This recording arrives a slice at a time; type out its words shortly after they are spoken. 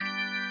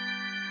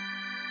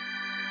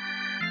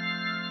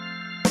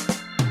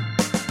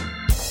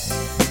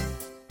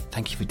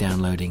thank you for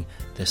downloading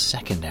the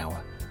second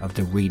hour of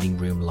the Reading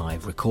Room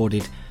Live,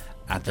 recorded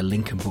at the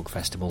Lincoln Book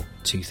Festival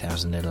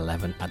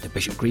 2011 at the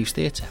Bishop Greaves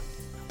Theatre.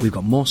 We've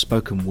got more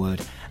spoken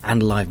word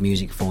and live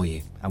music for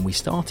you, and we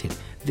started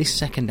this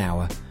second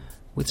hour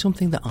with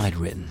something that I'd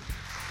written.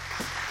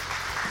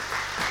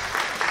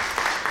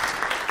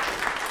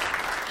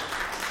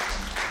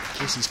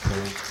 This is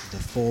called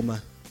The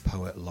Former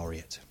Poet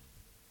Laureate.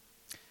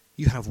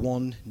 You have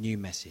one new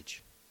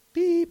message.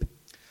 Beep.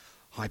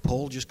 Hi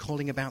Paul, just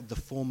calling about the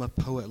former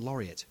Poet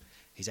Laureate.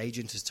 His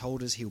agent has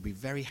told us he'll be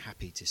very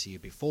happy to see you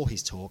before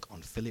his talk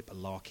on Philip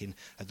Larkin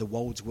at the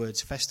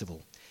Wordswords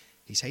Festival.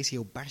 He says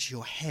he'll bash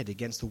your head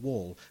against the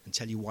wall and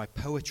tell you why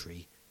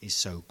poetry is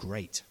so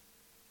great.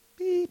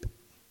 Beep.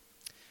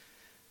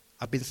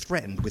 I've been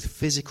threatened with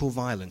physical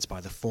violence by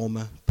the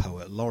former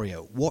Poet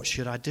Laureate. What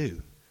should I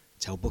do?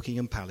 Tell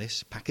Buckingham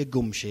Palace, pack a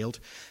gum shield.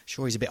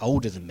 Sure, he's a bit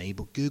older than me,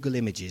 but Google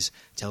Images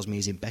tells me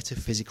he's in better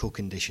physical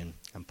condition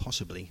and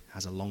possibly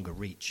has a longer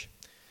reach.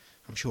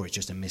 I'm sure it's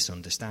just a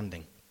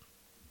misunderstanding.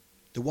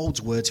 The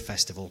Wordswords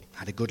Festival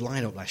had a good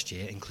lineup last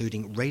year,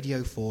 including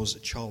Radio 4's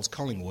Charles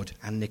Collingwood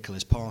and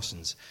Nicholas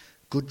Parsons.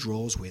 Good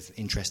draws with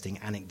interesting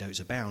anecdotes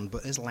abound,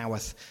 but as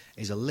Louth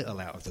is a little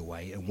out of the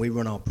way and we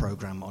run our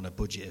programme on a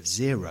budget of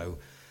zero,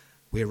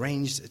 we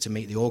arranged to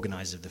meet the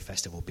organisers of the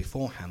festival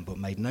beforehand, but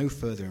made no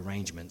further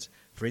arrangements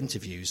for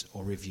interviews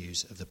or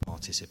reviews of the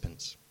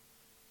participants.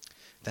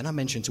 Then I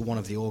mentioned to one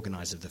of the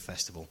organisers of the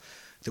festival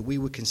that we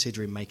were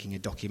considering making a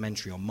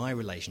documentary on my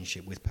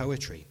relationship with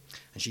poetry,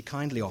 and she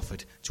kindly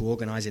offered to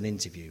organise an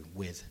interview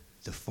with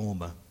the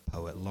former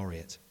Poet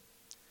Laureate.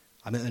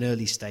 I'm at an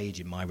early stage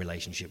in my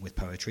relationship with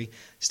poetry,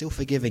 still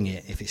forgiving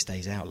it if it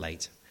stays out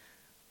late.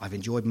 I've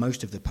enjoyed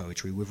most of the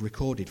poetry we've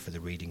recorded for the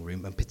Reading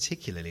Room, and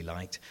particularly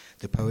liked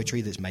the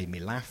poetry that's made me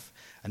laugh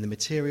and the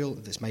material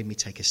that's made me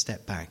take a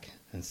step back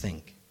and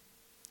think.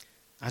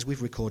 As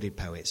we've recorded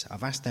poets,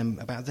 I've asked them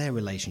about their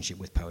relationship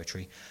with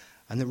poetry,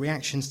 and the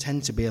reactions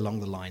tend to be along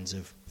the lines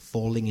of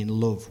falling in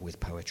love with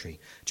poetry,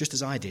 just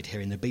as I did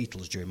hearing the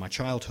Beatles during my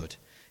childhood.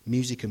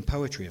 Music and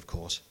poetry, of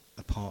course,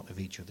 are part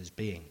of each other's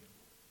being.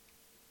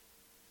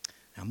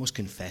 Now, I must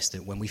confess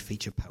that when we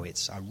feature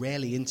poets, I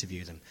rarely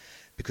interview them,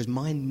 because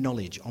my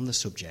knowledge on the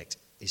subject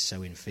is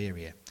so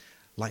inferior.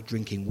 Like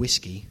drinking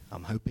whiskey,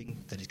 I'm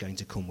hoping that it's going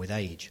to come with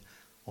age,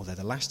 although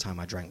the last time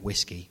I drank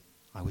whiskey,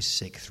 I was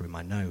sick through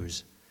my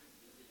nose.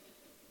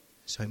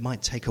 So it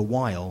might take a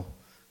while,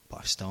 but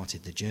I've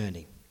started the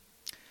journey.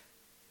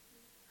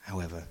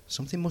 However,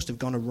 something must have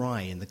gone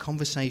awry in the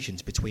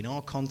conversations between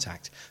our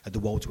contact at the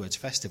Wordswords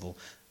Festival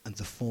and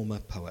the former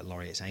Poet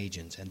Laureate's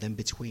agent, and then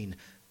between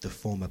the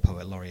former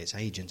Poet Laureate's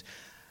agent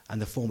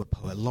and the former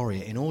Poet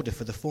Laureate, in order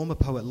for the former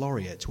Poet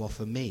Laureate to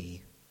offer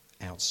me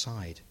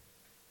outside.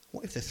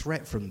 What if the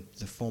threat from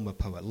the former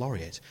Poet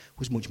Laureate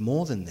was much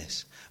more than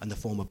this, and the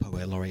former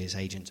Poet Laureate's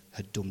agent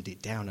had dumbed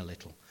it down a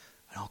little,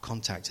 and our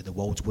contact at the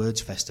Wordswords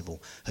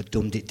Festival had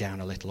dumbed it down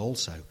a little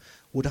also?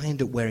 Would I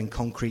end up wearing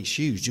concrete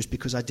shoes just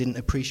because I didn't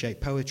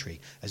appreciate poetry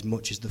as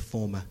much as the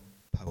former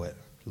Poet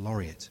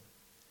Laureate?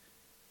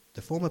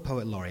 The former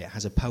Poet Laureate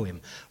has a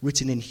poem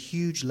written in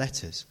huge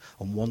letters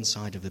on one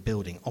side of the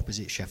building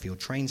opposite Sheffield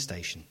train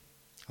station.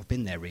 I've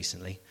been there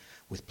recently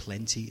with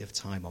plenty of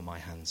time on my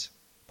hands,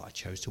 but I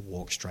chose to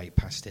walk straight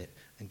past it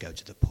and go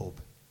to the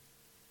pub.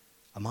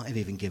 I might have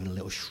even given a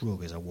little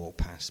shrug as I walked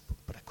past,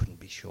 but I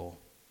couldn't be sure.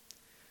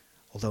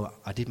 Although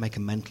I did make a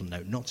mental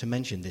note not to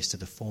mention this to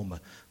the former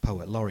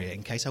Poet Laureate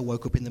in case I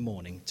woke up in the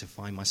morning to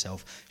find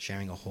myself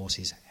sharing a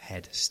horse's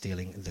head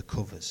stealing the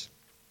covers.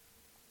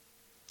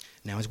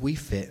 Now, as we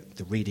fit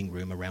the reading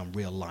room around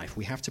real life,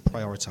 we have to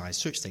prioritise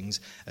such things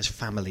as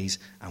families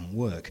and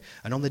work.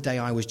 And on the day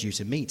I was due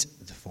to meet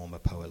the former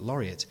Poet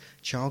Laureate,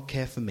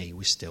 childcare for me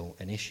was still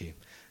an issue.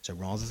 So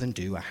rather than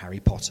do a Harry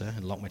Potter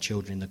and lock my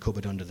children in the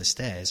cupboard under the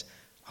stairs,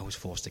 I was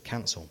forced to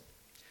cancel.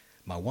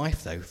 My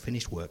wife, though,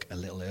 finished work a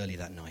little early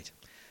that night.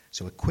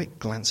 So a quick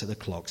glance at the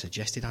clock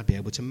suggested I'd be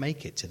able to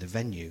make it to the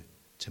venue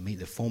to meet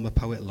the former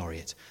Poet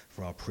Laureate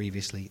for our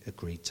previously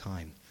agreed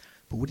time.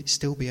 But would it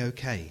still be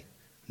okay?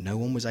 No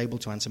one was able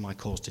to answer my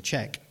calls to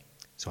check,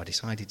 so I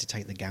decided to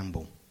take the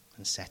gamble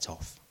and set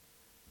off.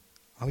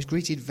 I was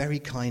greeted very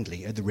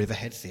kindly at the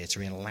Riverhead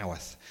Theatre in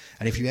Louth,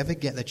 and if you ever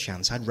get the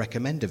chance, I'd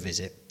recommend a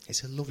visit.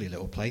 It's a lovely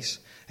little place,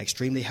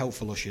 extremely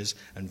helpful ushers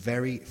and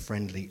very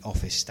friendly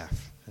office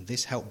staff. And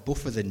this helped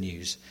buffer the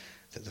news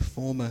that the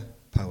former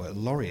Poet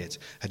Laureate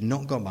had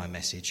not got my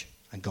message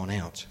and gone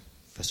out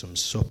for some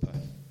supper.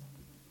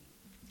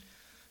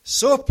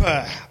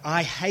 Supper!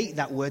 I hate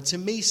that word. To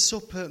me,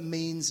 supper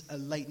means a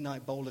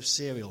late-night bowl of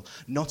cereal,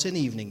 not an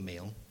evening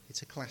meal.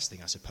 It's a class thing,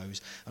 I suppose.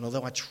 And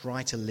although I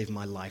try to live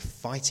my life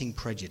fighting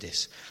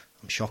prejudice,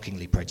 I'm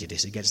shockingly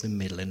prejudiced against the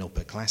middle and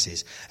upper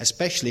classes,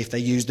 especially if they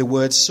use the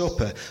word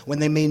supper when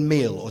they mean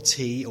meal or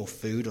tea or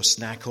food or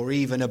snack or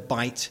even a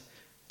bite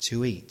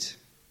to eat.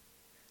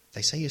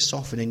 They say you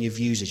soften in your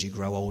views as you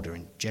grow older,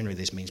 and generally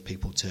this means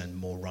people turn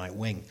more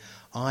right-wing.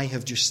 I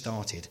have just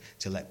started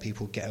to let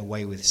people get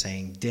away with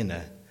saying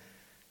dinner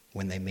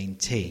when they mean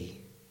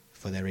tea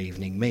for their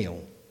evening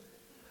meal.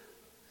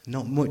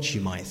 Not much,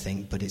 you might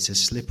think, but it's a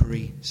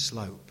slippery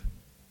slope.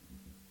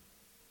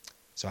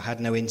 So I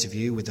had no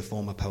interview with the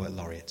former Poet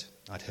Laureate.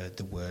 I'd heard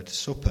the word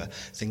supper.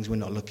 Things were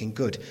not looking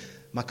good.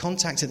 My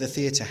contact at the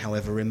theatre,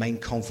 however,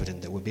 remained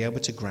confident that we'd be able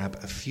to grab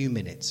a few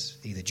minutes,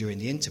 either during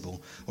the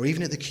interval or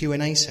even at the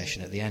Q&A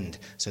session at the end,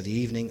 so the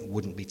evening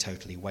wouldn't be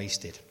totally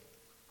wasted.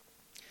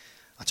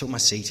 I took my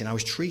seat and I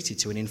was treated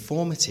to an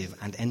informative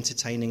and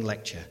entertaining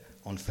lecture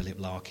on Philip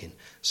Larkin,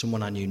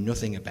 someone I knew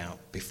nothing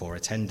about before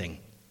attending.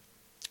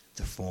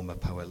 The former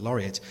Poet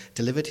Laureate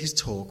delivered his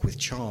talk with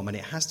charm and,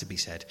 it has to be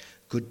said,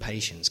 good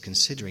patience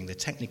considering the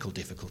technical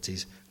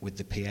difficulties with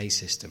the PA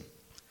system.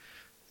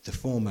 The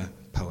former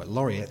Poet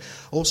Laureate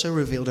also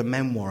revealed a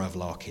memoir of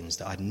Larkin's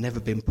that had never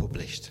been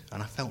published,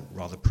 and I felt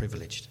rather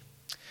privileged.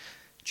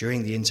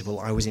 During the interval,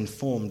 I was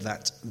informed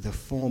that the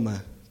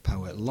former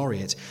Poet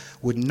Laureate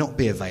would not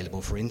be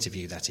available for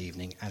interview that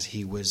evening as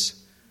he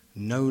was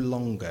no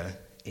longer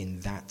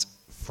in that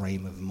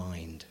frame of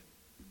mind.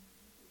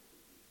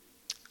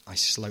 I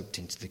sloped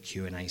into the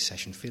Q&A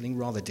session feeling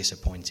rather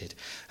disappointed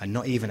and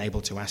not even able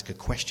to ask a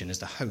question as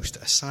the host,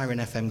 a Siren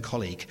FM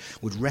colleague,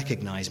 would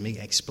recognise me,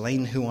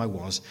 explain who I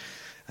was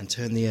and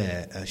turn the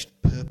air a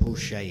purple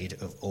shade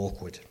of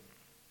awkward.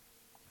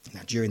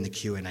 Now, during the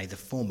Q&A, the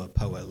former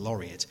Poet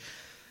Laureate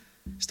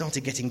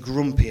started getting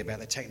grumpy about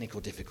the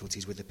technical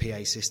difficulties with the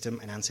PA system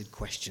and answered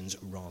questions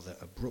rather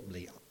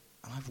abruptly.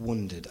 I've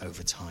wondered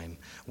over time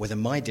whether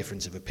my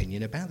difference of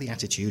opinion about the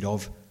attitude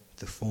of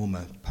the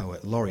former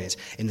Poet Laureate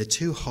in the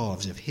two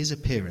halves of his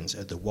appearance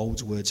at the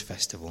Words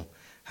Festival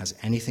has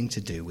anything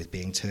to do with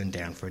being turned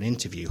down for an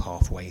interview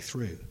halfway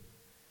through.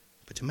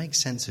 But to make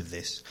sense of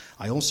this,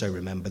 I also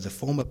remember the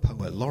former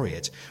Poet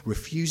Laureate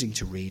refusing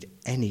to read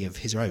any of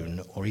his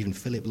own or even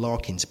Philip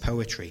Larkin's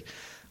poetry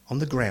on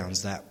the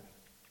grounds that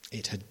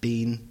it had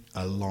been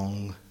a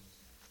long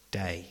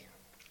day.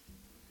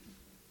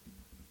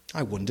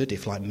 I wondered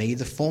if, like me,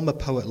 the former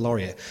Poet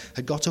Laureate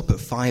had got up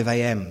at 5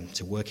 a.m.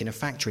 to work in a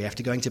factory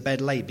after going to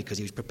bed late because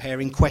he was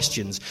preparing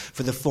questions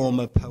for the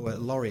former Poet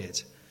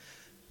Laureate.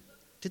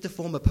 Did the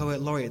former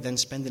Poet Laureate then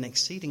spend an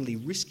exceedingly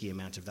risky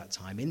amount of that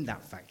time in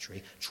that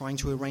factory trying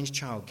to arrange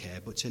childcare,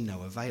 but to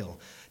no avail?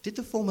 Did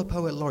the former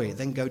Poet Laureate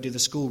then go do the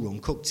schoolroom,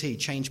 cook tea,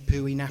 change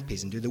pooey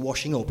nappies and do the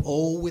washing up,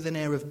 all with an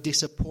air of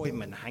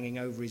disappointment hanging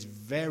over his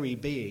very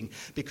being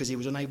because he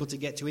was unable to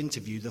get to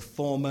interview the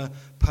former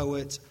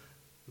Poet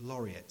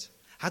Laureate?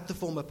 Had the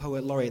former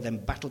Poet Laureate then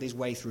battled his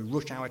way through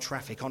rush hour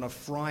traffic on a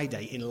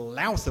Friday in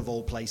Louth of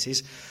all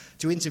places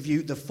to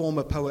interview the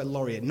former Poet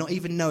Laureate, not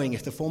even knowing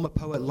if the former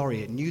Poet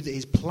Laureate knew that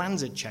his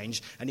plans had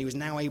changed and he was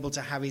now able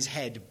to have his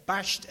head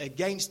bashed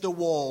against the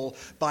wall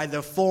by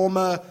the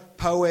former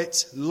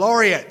Poet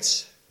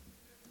Laureate?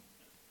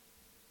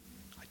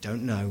 I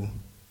don't know,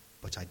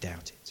 but I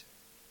doubt it.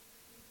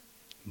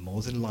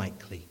 More than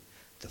likely,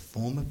 the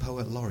former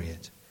Poet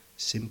Laureate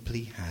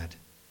simply had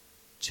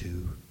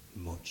too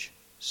much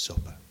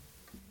supper.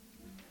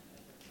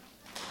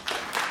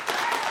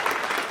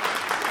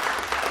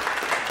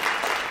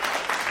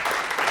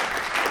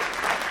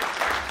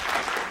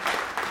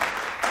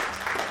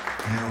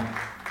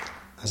 Now,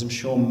 as I'm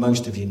sure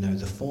most of you know,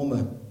 the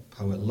former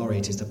Poet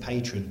Laureate is the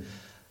patron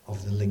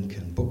of the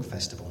Lincoln Book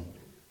Festival.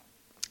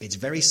 Its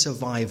very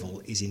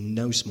survival is in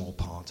no small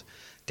part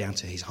down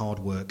to his hard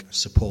work,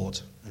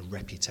 support and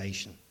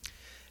reputation.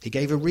 He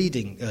gave a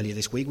reading earlier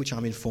this week, which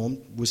I'm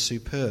informed was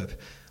superb.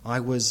 I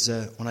was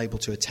unable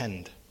to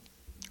attend.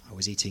 I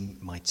was eating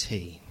my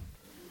tea.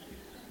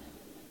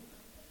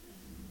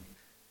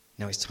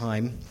 Now it's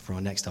time for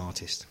our next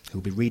artist, who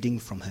will be reading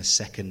from her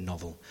second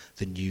novel,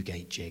 The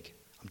Newgate Jig.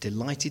 I'm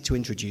delighted to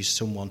introduce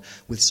someone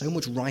with so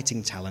much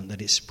writing talent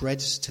that it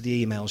spreads to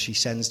the emails she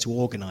sends to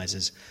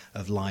organisers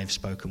of live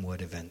spoken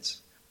word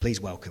events.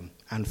 Please welcome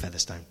Anne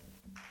Featherstone.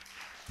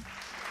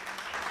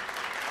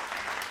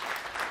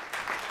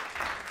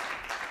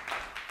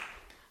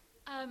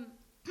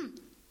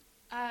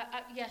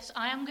 Yes,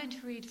 I am going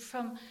to read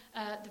from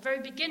the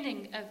very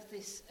beginning of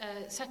this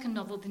second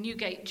novel, The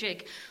Newgate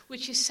Jig,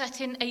 which is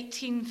set in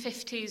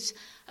 1850s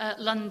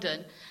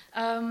London.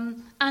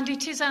 And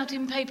it is out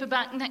in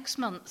paperback next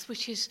month,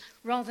 which is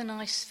rather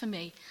nice for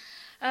me.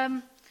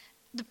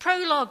 The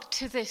prologue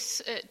to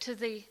this, to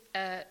the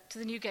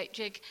Newgate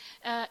Jig,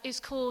 is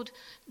called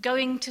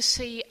Going to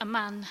See a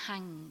Man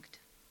Hanged.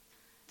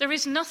 There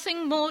is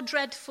nothing more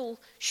dreadful,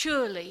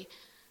 surely,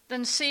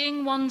 than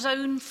seeing one's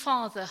own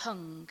father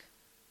hung.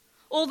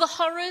 All the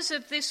horrors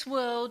of this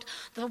world,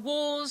 the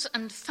wars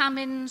and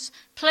famines,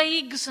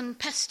 plagues and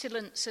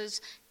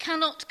pestilences,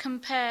 cannot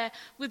compare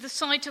with the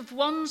sight of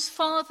one's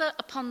father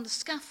upon the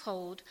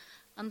scaffold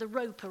and the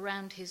rope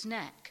around his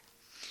neck.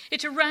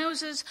 It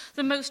arouses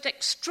the most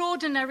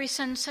extraordinary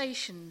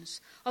sensations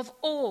of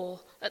awe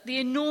at the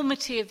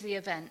enormity of the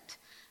event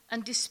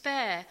and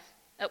despair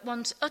at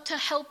one's utter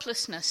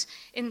helplessness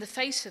in the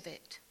face of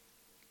it.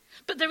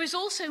 But there is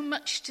also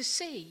much to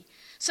see,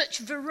 such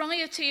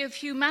variety of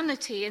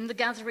humanity in the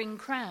gathering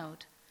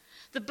crowd.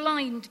 The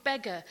blind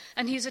beggar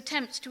and his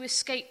attempts to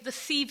escape the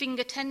thieving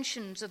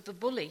attentions of the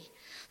bully,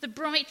 the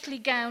brightly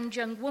gowned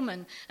young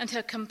woman and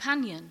her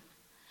companion,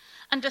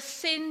 and a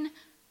thin,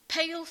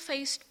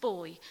 pale-faced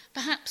boy,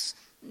 perhaps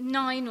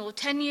 9 or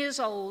 10 years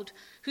old,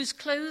 whose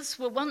clothes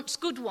were once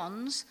good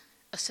ones,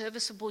 a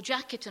serviceable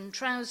jacket and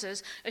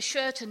trousers, a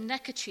shirt and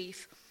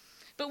neckerchief,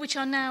 but which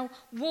are now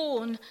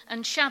worn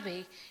and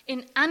shabby,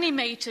 in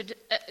animated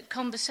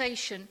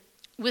conversation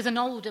with an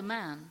older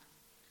man.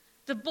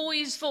 The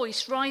boy's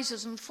voice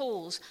rises and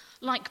falls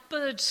like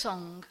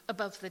birdsong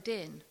above the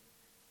din.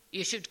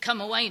 "You should come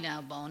away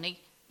now,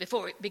 Barney,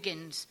 before it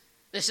begins.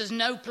 This is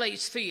no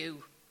place for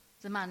you,"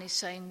 the man is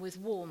saying with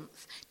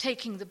warmth,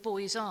 taking the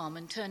boy's arm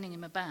and turning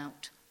him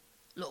about.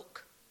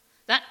 "Look,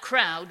 that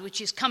crowd which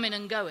is coming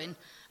and going,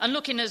 and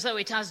looking as though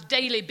it has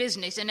daily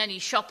business in any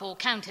shop or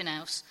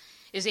counting-house,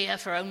 is here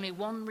for only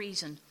one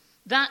reason.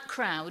 That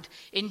crowd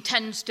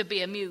intends to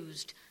be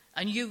amused,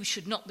 and you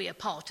should not be a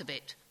part of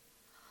it."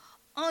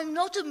 "I'm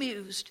not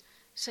amused,"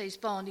 says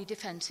Barney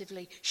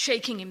defensively,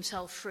 shaking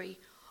himself free.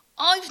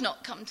 "I've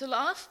not come to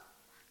laugh."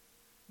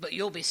 "But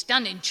you'll be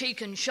standing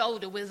cheek and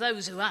shoulder with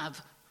those who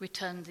have,"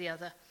 returned the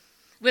other,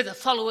 "with the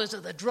followers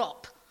of the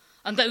drop,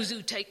 and those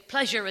who take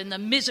pleasure in the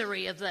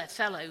misery of their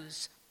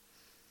fellows."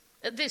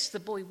 At this the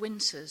boy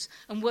winces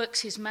and works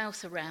his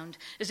mouth around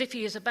as if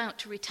he is about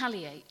to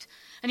retaliate,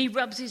 and he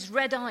rubs his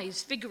red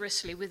eyes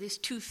vigorously with his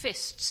 2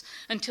 fists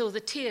until the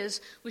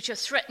tears, which are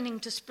threatening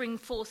to spring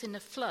forth in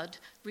a flood,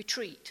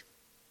 retreat.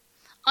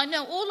 "I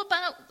know all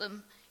about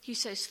them," he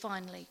says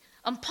finally,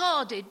 "and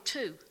Pa did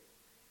too."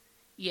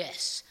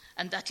 "Yes,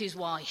 and that is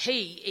why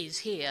he is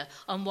here,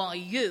 and why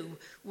you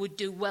would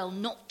do well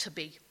not to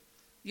be.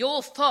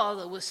 Your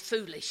father was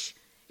foolish.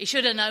 He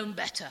should have known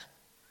better."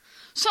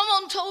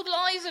 "Someone told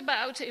lies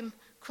about him,"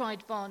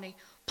 cried Barney.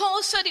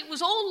 "Pa said it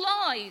was all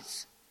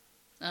lies."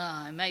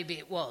 Maybe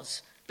it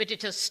was, but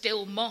it has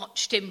still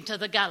marched him to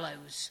the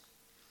gallows."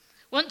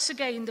 Once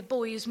again the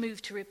boy is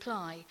moved to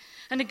reply,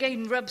 and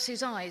again rubs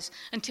his eyes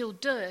until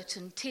dirt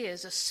and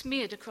tears are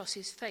smeared across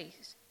his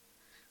face.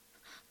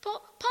 Pa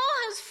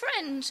has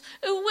friends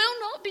who will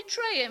not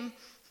betray him.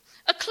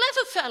 A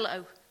clever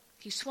fellow."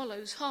 He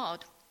swallows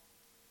hard.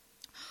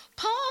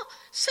 "Pa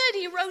said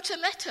he wrote a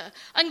letter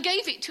and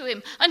gave it to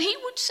him, and he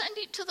would send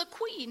it to the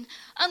Queen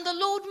and the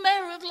Lord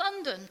Mayor of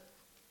London."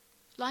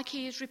 Like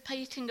he is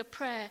repeating a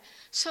prayer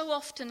so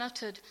often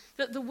uttered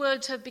that the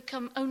words have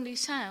become only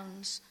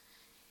sounds,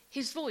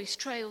 his voice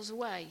trails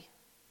away.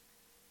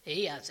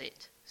 "He has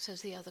it,"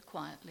 says the other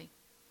quietly.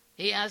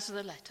 "He has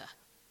the letter.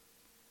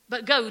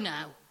 But go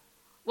now,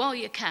 while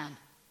you can."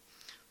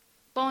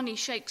 Barney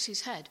shakes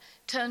his head,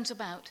 turns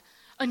about,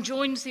 and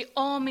joins the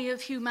army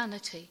of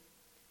humanity,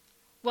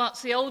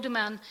 whilst the older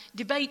man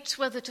debates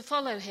whether to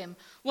follow him,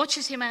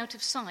 watches him out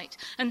of sight,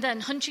 and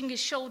then, hunching his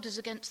shoulders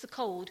against the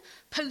cold,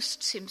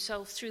 posts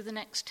himself through the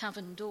next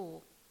tavern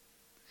door.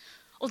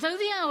 Although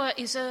the hour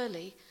is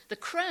early, the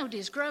crowd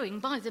is growing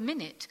by the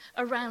minute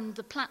around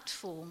the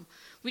platform,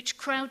 which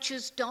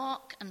crouches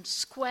dark and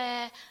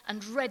square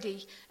and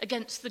ready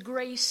against the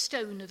grey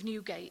stone of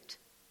Newgate.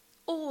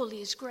 All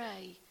is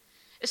grey,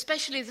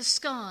 especially the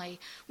sky,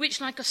 which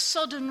like a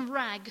sodden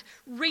rag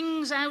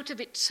wrings out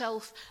of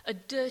itself a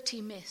dirty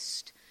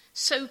mist,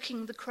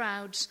 soaking the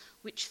crowds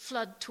which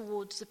flood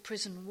towards the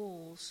prison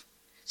walls.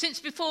 Since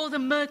before the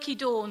murky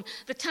dawn,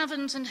 the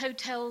taverns and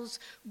hotels,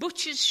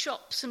 butchers'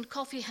 shops and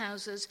coffee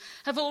houses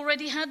have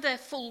already had their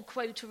full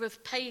quota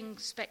of paying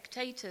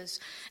spectators.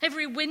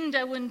 Every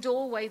window and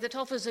doorway that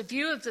offers a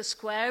view of the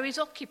square is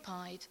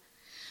occupied.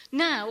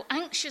 Now,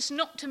 anxious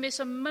not to miss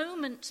a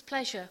moment's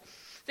pleasure,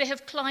 they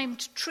have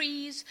climbed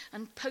trees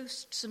and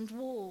posts and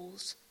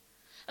walls.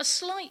 A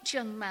slight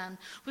young man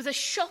with a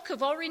shock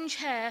of orange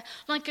hair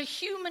like a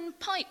human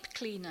pipe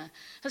cleaner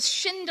has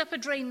shinned up a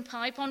drain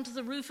pipe onto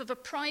the roof of a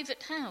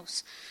private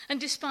house, and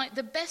despite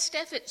the best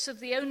efforts of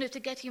the owner to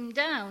get him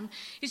down,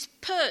 is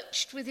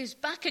perched with his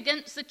back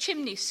against the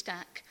chimney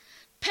stack,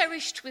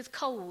 perished with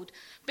cold,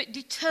 but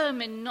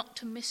determined not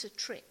to miss a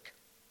trick.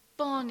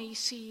 Barney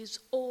sees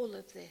all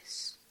of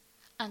this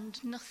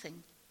and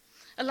nothing.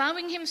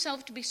 Allowing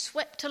himself to be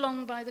swept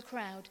along by the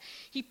crowd,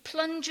 he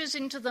plunges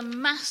into the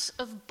mass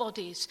of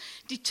bodies,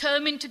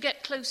 determined to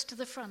get close to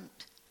the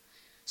front.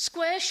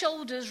 Square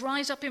shoulders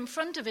rise up in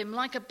front of him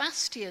like a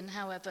bastion,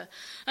 however,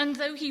 and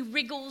though he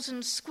wriggles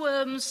and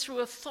squirms through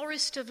a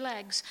forest of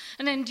legs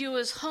and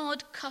endures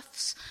hard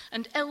cuffs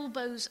and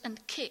elbows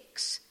and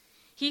kicks,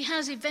 he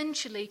has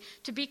eventually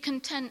to be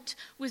content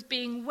with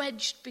being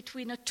wedged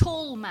between a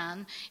tall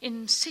man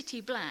in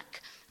city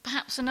black,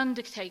 perhaps an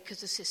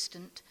undertaker's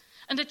assistant,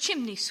 and a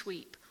chimney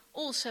sweep,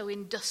 also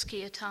in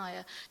dusky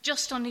attire,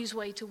 just on his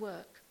way to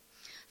work.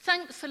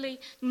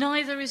 Thankfully,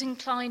 neither is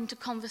inclined to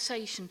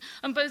conversation,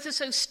 and both are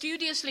so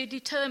studiously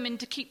determined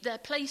to keep their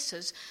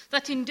places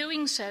that in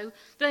doing so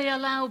they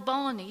allow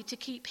Barney to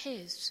keep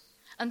his.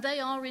 And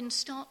they are in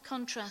stark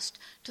contrast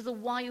to the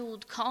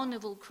wild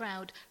carnival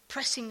crowd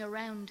pressing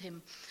around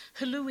him,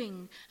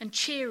 hallooing and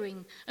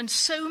cheering, and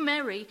so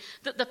merry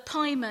that the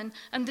pieman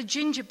and the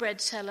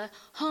gingerbread seller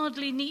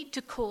hardly need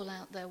to call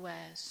out their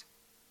wares.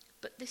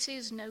 But this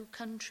is no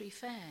country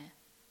fair.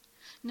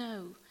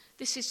 No,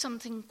 this is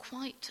something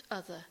quite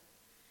other.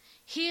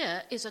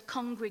 Here is a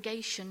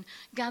congregation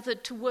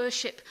gathered to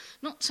worship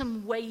not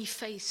some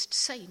way-faced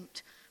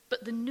saint,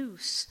 but the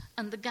noose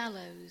and the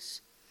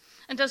gallows.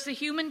 And as the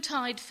human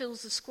tide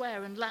fills the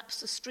square and laps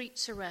the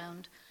streets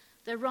around,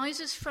 there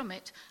rises from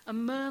it a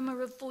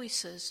murmur of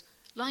voices,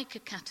 like a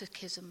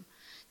catechism,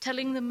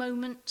 telling the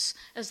moments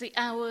as the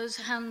hours,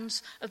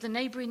 hands of the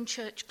neighbouring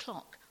church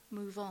clock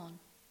move on.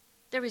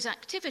 There is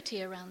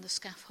activity around the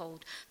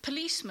scaffold.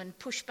 Policemen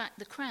push back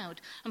the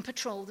crowd and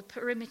patrol the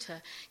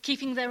perimeter,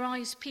 keeping their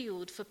eyes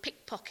peeled for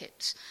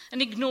pickpockets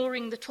and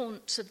ignoring the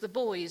taunts of the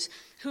boys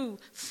who,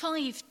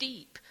 5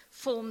 deep,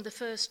 form the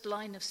first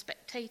line of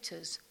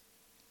spectators.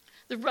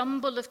 The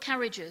rumble of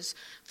carriages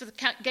for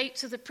the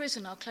gates of the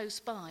prison are close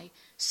by,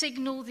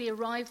 signal the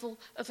arrival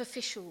of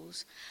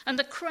officials, and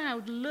the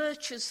crowd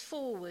lurches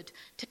forward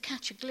to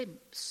catch a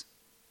glimpse.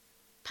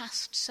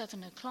 Past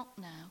 7 o'clock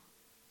now,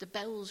 the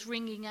bells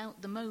ringing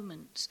out the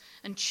moments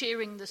and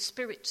cheering the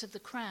spirits of the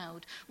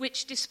crowd,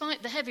 which,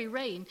 despite the heavy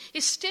rain,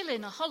 is still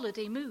in a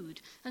holiday mood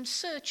and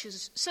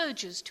surges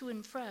to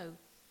and fro.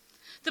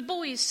 The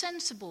boy is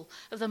sensible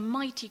of the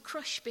mighty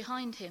crush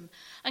behind him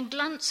and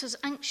glances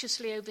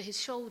anxiously over his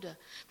shoulder,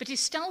 but his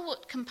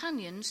stalwart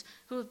companions,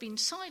 who have been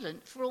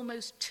silent for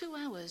almost 2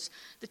 hours,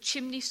 the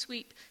chimney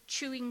sweep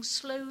chewing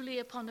slowly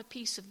upon a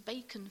piece of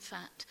bacon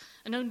fat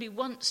and only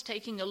once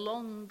taking a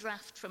long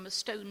draught from a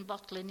stone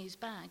bottle in his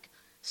bag,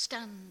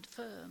 stand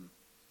firm.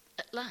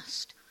 At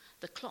last,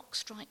 the clock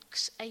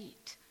strikes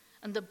 8,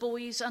 and the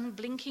boy's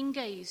unblinking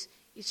gaze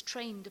is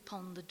trained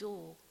upon the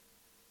door.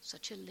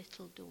 Such a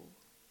little door.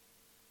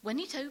 When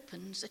it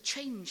opens, a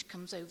change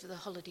comes over the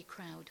holiday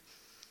crowd.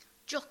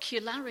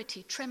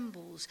 Jocularity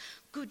trembles,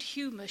 good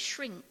humour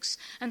shrinks,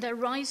 and there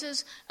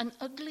rises an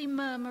ugly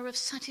murmur of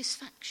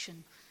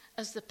satisfaction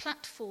as the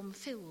platform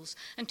fills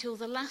until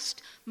the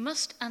last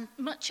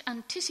much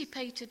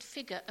anticipated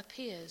figure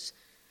appears,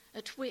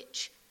 at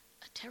which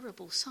a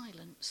terrible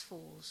silence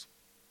falls.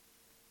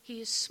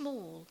 He is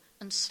small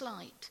and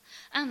slight,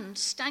 and,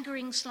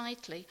 staggering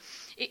slightly,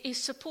 is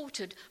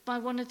supported by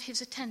one of his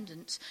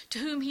attendants, to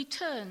whom he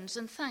turns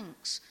and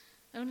thanks,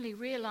 only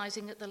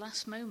realizing at the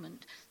last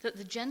moment that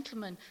the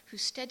gentleman who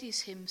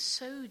steadies him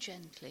so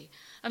gently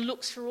and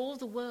looks for all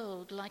the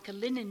world like a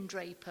linen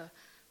draper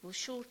will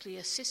shortly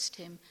assist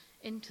him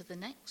into the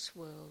next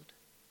world.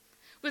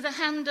 With a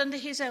hand under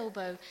his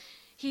elbow,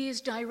 he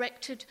is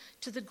directed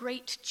to the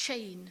great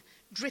chain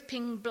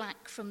dripping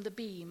black from the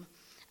beam,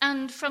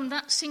 and from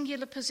that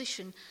singular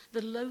position,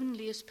 the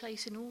loneliest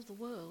place in all the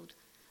world,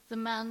 the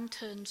man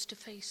turns to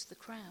face the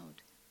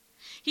crowd.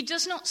 He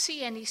does not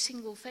see any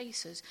single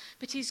faces,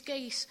 but his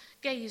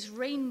gaze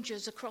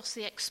ranges across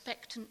the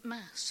expectant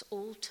mass,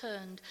 all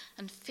turned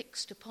and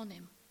fixed upon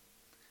him.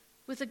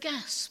 With a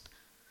gasp,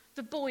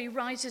 the boy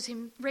raises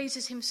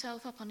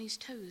himself up on his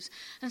toes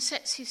and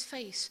sets his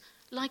face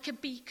like a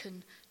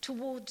beacon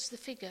towards the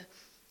figure,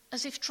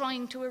 as if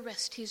trying to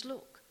arrest his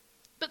look.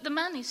 But the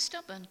man is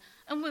stubborn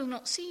and will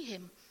not see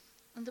him,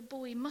 and the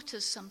boy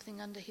mutters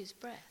something under his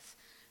breath,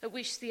 at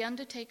which the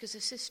undertaker's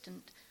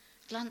assistant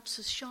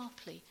glances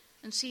sharply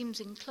and seems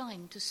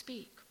inclined to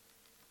speak.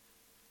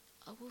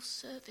 "I will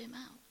serve him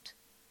out,"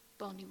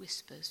 Barney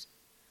whispers,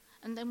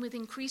 and then with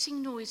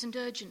increasing noise and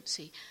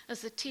urgency,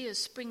 as the tears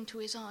spring to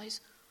his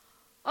eyes,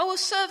 "I will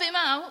serve him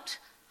out!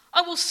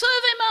 I will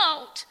serve him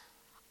out!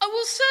 I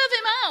will serve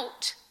him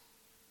out!"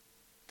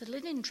 The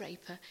linen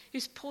draper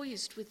is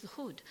poised with the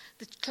hood.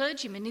 The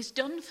clergyman is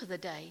done for the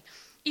day.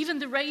 Even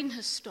the rain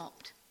has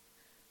stopped.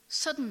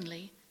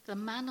 Suddenly, the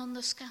man on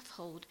the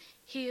scaffold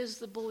hears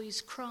the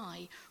boy's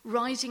cry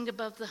rising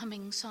above the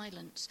humming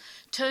silence,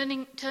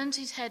 turns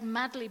his head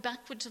madly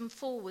backwards and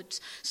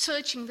forwards,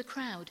 searching the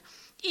crowd,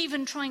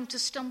 even trying to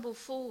stumble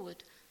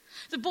forward.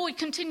 The boy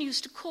continues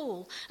to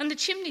call, and the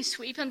chimney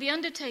sweep and the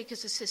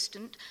undertaker's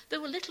assistant,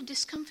 though a little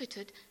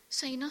discomfited,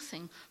 say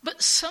nothing.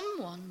 But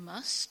someone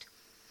must.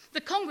 The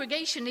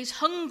congregation is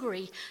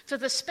hungry for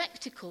the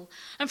spectacle,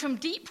 and from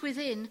deep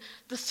within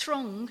the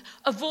throng,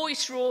 a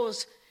voice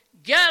roars,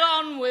 "Get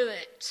on with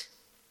it!"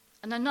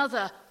 And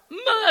another,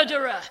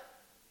 "Murderer!"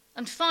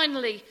 And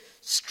finally,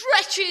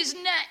 "Stretch his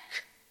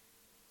neck!"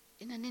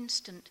 In an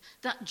instant,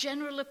 that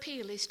general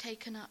appeal is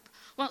taken up,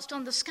 whilst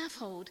on the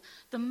scaffold,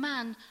 the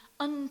man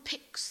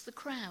unpicks the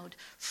crowd,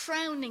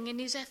 frowning in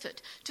his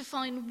effort to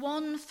find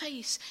one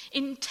face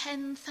in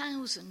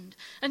 10,000,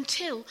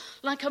 until,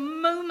 like a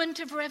moment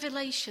of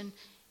revelation,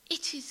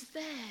 it is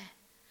there.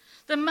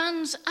 The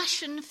man's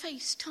ashen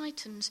face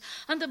tightens,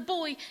 and the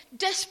boy,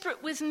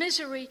 desperate with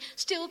misery,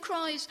 still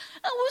cries,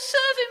 "I will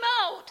serve him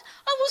out!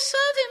 I will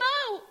serve him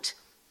out!"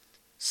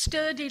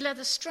 Sturdy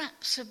leather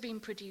straps have been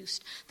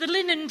produced, the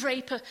linen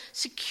draper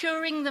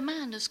securing the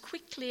man as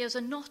quickly as a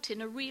knot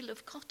in a reel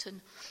of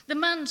cotton. The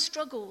man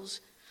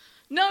struggles.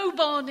 "No,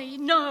 Barney,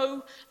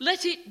 no,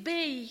 let it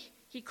be,"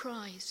 he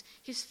cries,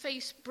 his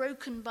face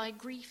broken by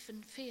grief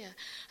and fear.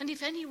 And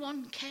if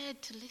anyone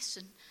cared to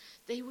listen,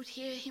 they would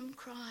hear him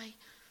cry,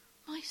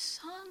 "My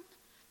son,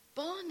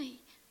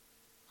 Barney,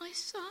 my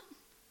son."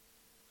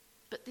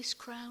 But this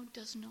crowd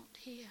does not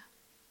hear.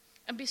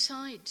 And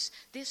besides,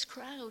 this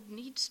crowd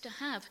needs to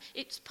have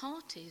its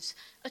parties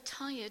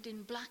attired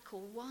in black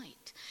or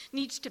white,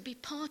 needs to be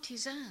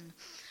partisan,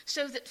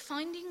 so that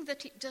finding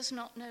that it does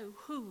not know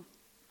who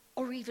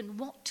or even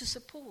what to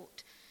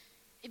support,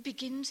 it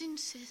begins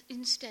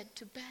instead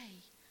to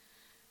bay,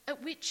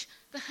 at which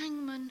the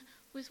hangman,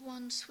 with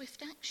one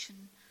swift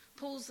action,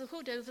 pulls the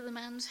hood over the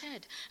man's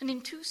head, and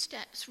in 2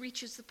 steps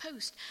reaches the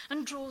post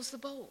and draws the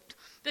bolt.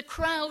 The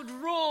crowd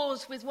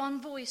roars with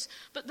one voice,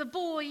 but the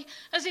boy,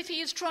 as if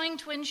he is trying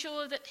to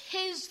ensure that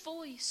his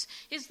voice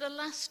is the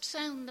last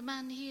sound the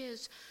man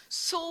hears,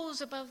 soars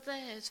above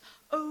theirs,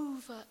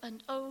 over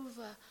and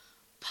over.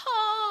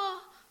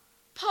 Pa!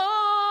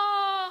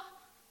 Pa!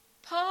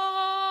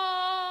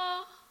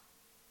 Pa!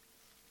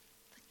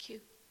 Thank you.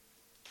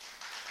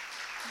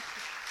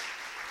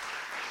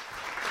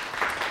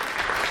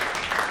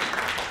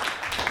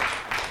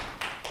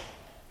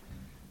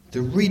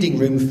 The Reading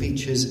Room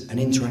features an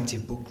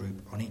interactive book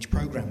group on each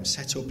programme,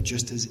 set up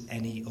just as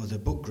any other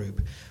book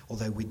group,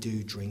 although we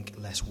do drink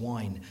less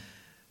wine.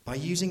 By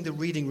using the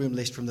Reading Room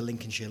list from the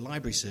Lincolnshire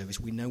Library Service,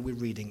 we know we're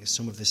reading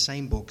some of the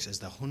same books as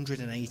the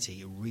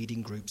 180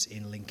 reading groups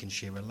in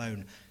Lincolnshire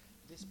alone.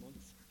 This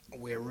month,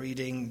 we're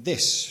reading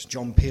this,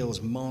 John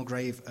Peel's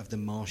Margrave of the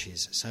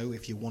Marshes. So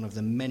if you're one of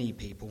the many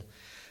people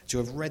to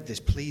have read this,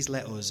 please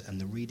let us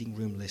and the Reading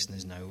Room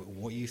listeners know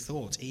what you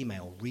thought.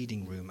 Email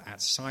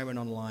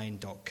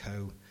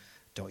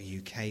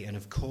readingroom@sirenonline.co.uk, and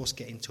of course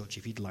get in touch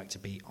if you'd like to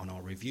be on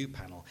our review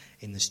panel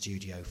in the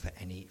studio for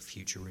any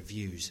future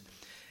reviews.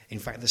 In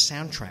fact, the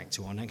soundtrack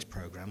to our next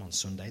programme on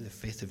Sunday, the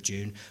 5th of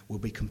June, will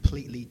be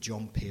completely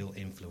John Peel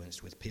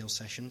influenced, with Peel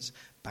sessions,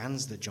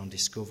 bands that John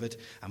discovered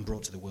and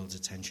brought to the world's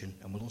attention,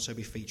 and we'll also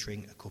be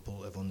featuring a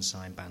couple of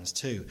unsigned bands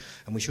too.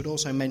 And we should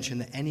also mention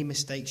that any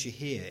mistakes you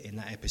hear in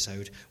that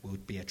episode will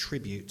be a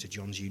tribute to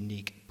John's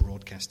unique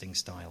broadcasting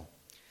style.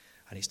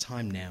 And it's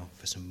time now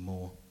for some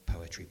more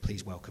poetry.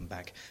 Please welcome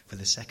back, for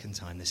the second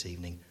time this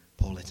evening,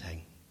 Paul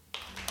Letang.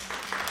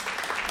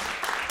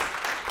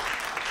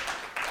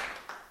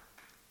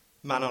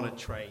 Man on a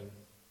train.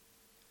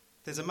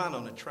 There's a man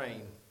on a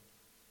train.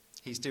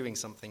 He's doing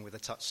something with a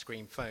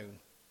touchscreen phone.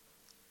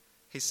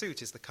 His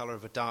suit is the colour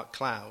of a dark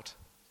cloud,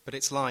 but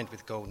it's lined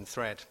with golden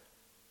thread.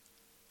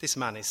 This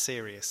man is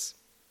serious.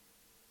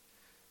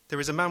 There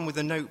is a man with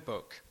a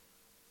notebook.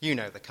 You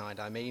know the kind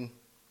I mean.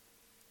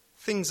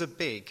 Things are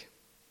big,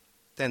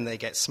 then they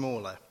get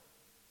smaller,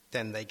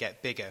 then they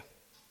get bigger.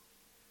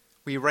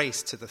 We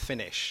race to the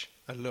finish.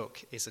 A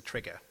look is a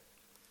trigger.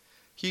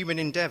 Human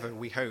endeavour,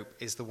 we hope,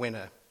 is the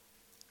winner.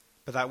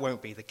 But that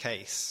won't be the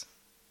case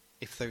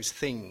if those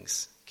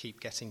things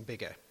keep getting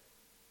bigger.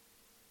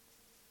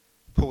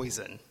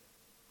 Poison.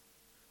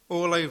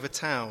 All over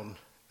town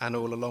and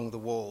all along the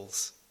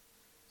walls,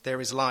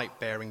 there is light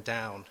bearing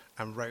down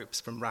and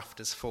ropes from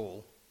rafters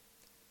fall.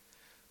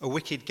 A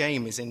wicked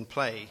game is in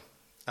play,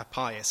 a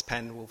pious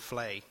pen will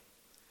flay.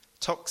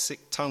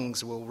 Toxic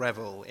tongues will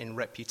revel in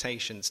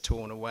reputations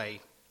torn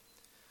away.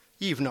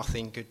 You've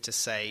nothing good to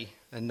say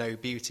and no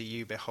beauty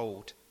you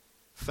behold.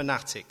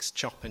 Fanatics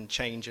chop and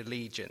change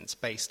allegiance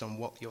based on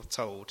what you're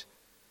told.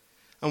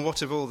 And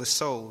what of all the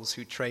souls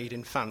who trade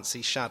in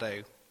fancy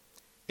shadow?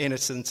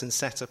 Innocent and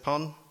set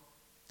upon,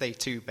 they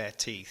too bear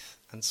teeth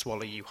and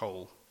swallow you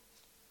whole.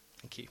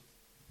 Thank you.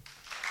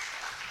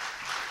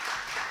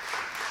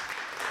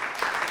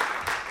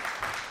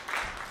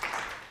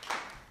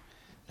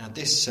 Now,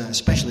 this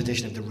special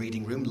edition of the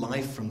Reading Room,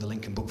 live from the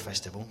Lincoln Book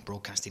Festival,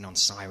 broadcasting on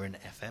Siren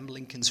FM,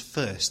 Lincoln's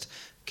first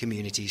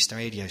community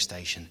radio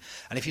station.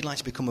 And if you'd like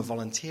to become a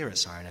volunteer at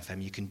Siren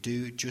FM, you can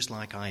do just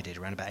like I did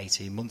around about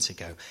 18 months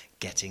ago.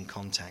 Get in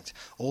contact.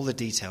 All the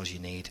details you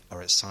need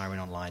are at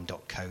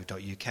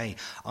sirenonline.co.uk.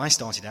 I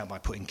started out by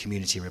putting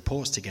community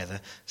reports together,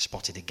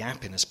 spotted a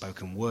gap in a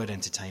spoken word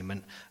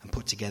entertainment, and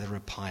put together a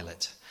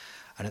pilot.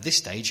 And at this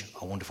stage,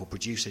 our wonderful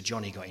producer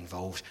Johnny got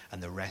involved,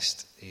 and the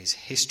rest is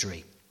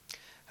history.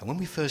 And when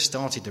we first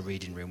started the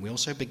Reading Room, we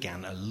also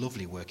began a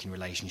lovely working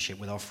relationship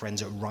with our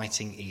friends at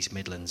Writing East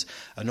Midlands,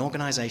 an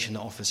organisation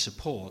that offers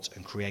support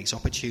and creates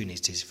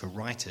opportunities for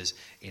writers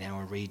in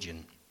our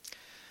region.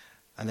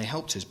 And they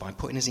helped us by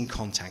putting us in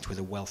contact with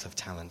a wealth of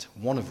talent,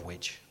 one of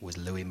which was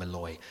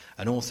Malloy,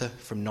 an author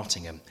from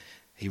Nottingham.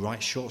 He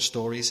writes short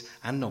stories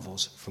and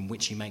novels from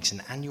which he makes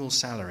an annual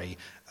salary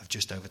of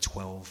just over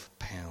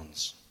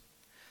 £12.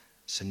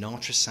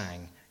 Sinatra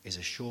Sang is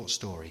a short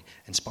story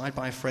inspired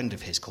by a friend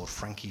of his called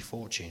Frankie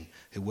Fortune,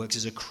 who works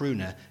as a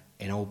crooner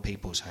in old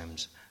people's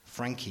homes.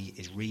 Frankie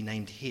is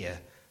renamed here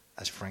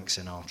as Frank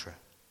Sinatra.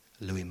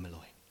 Louis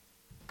Malloy.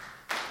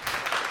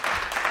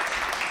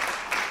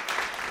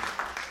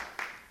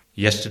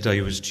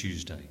 Yesterday was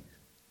Tuesday,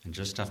 and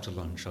just after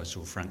lunch I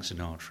saw Frank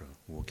Sinatra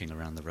walking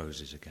around the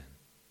Roses again.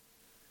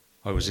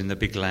 I was in the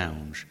big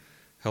lounge,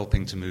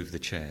 helping to move the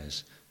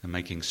chairs and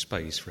making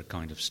space for a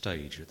kind of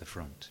stage at the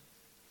front.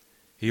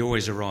 He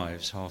always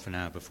arrives half an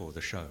hour before the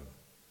show,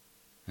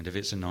 and if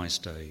it's a nice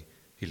day,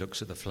 he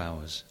looks at the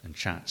flowers and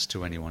chats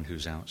to anyone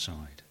who's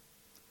outside.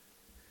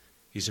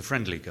 He's a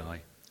friendly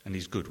guy, and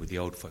he's good with the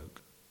old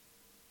folk.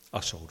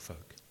 Us old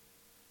folk.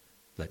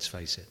 let's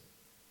face it.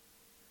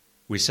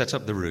 We set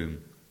up the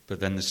room, but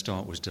then the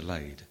start was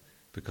delayed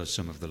because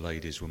some of the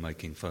ladies were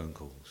making phone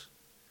calls.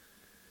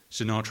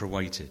 Sinatra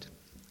waited.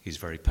 He's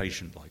very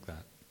patient like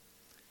that.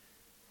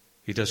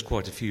 He does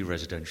quite a few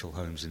residential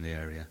homes in the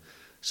area,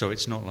 so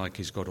it's not like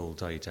he's got all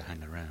day to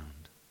hang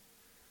around.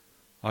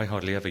 I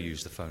hardly ever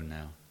use the phone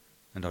now,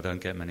 and I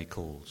don't get many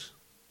calls,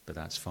 but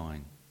that's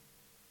fine.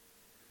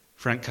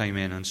 Frank came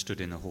in and stood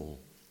in the hall,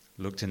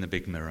 looked in the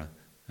big mirror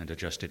and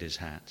adjusted his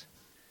hat.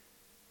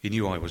 He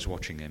knew I was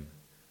watching him,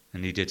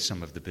 and he did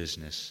some of the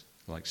business,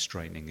 like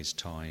straightening his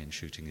tie and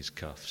shooting his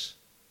cuffs.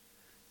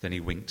 Then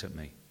he winked at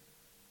me.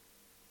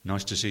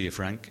 "Nice to see you,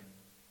 Frank."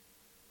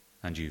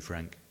 "And you,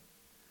 Frank."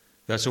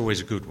 That's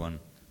always a good one,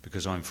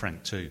 because I'm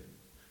Frank too.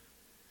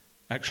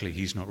 Actually,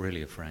 he's not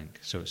really a Frank,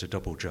 so it's a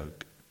double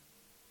joke.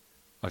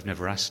 I've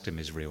never asked him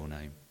his real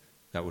name.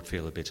 That would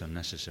feel a bit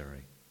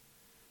unnecessary.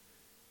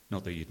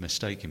 Not that you'd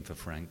mistake him for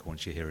Frank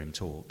once you hear him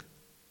talk.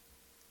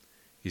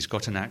 He's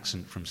got an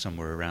accent from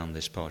somewhere around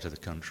this part of the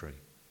country.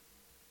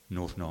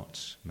 North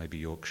Notts, maybe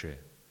Yorkshire.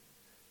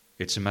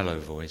 It's a mellow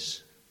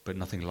voice, but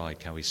nothing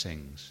like how he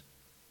sings.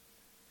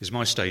 "Is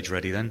my stage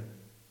ready then?"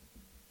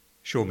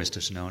 "Sure,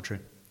 Mr. Sinatra.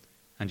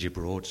 And your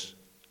broads."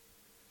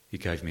 He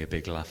gave me a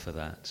big laugh for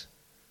that.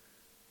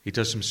 He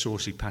does some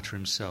saucy patter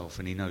himself,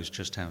 and he knows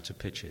just how to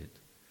pitch it.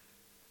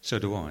 So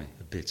do I,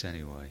 a bit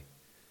anyway.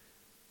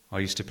 I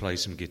used to play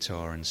some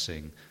guitar and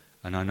sing,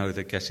 and I know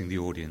that getting the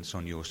audience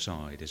on your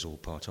side is all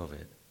part of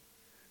it.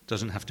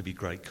 Doesn't have to be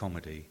great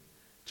comedy,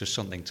 just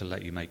something to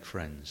let you make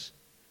friends,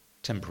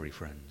 temporary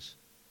friends.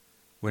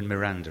 When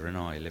Miranda and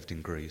I lived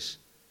in Greece,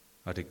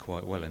 I did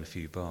quite well in a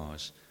few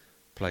bars,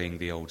 playing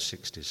the old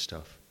 60s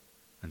stuff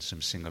and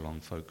some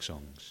sing-along folk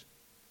songs.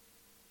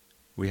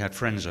 We had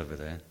friends over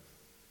there,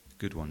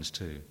 good ones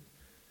too,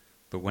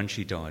 but when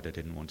she died I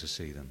didn't want to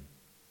see them.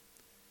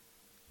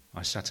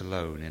 I sat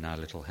alone in our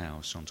little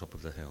house on top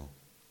of the hill.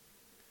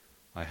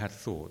 I had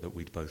thought that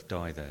we'd both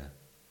die there,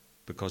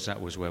 because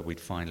that was where we'd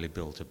finally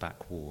built a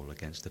back wall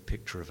against the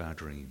picture of our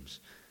dreams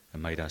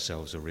and made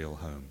ourselves a real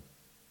home.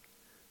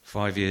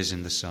 5 years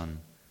in the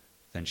sun,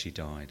 then she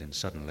died, and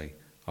suddenly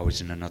I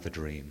was in another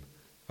dream,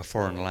 a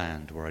foreign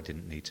land where I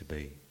didn't need to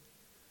be.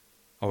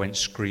 I went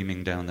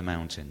screaming down the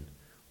mountain,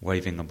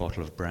 waving a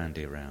bottle of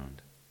brandy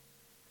around,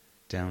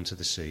 down to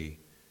the sea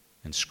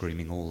and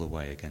screaming all the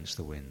way against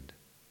the wind.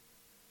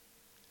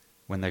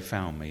 When they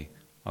found me,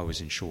 I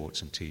was in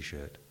shorts and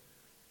t-shirt,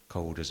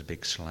 cold as a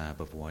big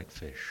slab of white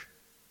fish.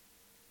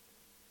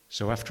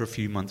 So after a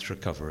few months'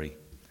 recovery,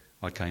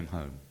 I came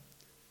home,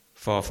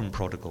 far from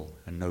prodigal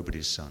and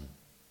nobody's son.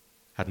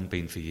 Hadn't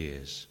been for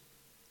years.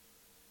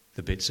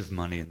 The bits of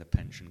money and the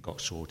pension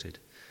got sorted,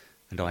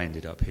 and I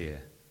ended up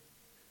here.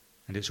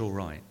 And it's all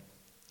right.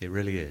 It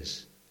really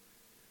is.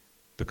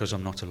 Because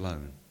I'm not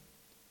alone.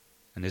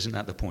 And isn't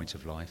that the point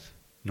of life?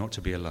 Not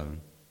to be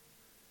alone.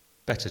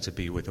 Better to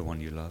be with the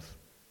one you love.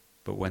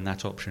 But when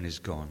that option is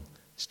gone,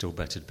 still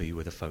better to be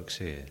with the folks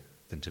here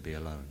than to be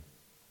alone.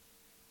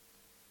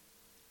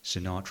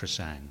 Sinatra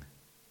sang.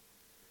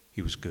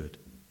 He was good.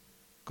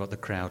 Got the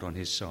crowd on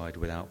his side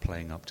without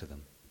playing up to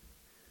them.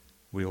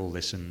 We all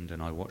listened,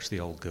 and I watched the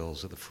old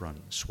girls at the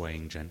front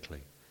swaying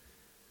gently,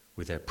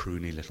 with their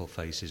pruny little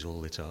faces all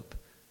lit up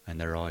and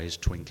their eyes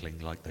twinkling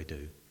like they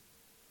do.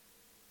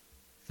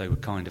 They were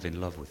kind of in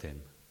love with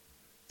him,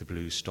 the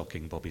blue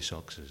stocking Bobby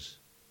Soxers,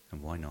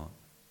 and why not?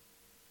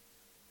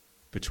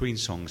 Between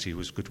songs he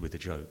was good with the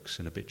jokes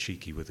and a bit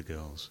cheeky with the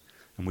girls,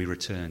 and we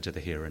returned to the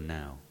here and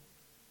now.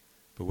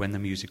 But when the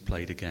music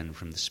played again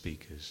from the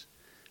speakers,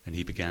 and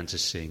he began to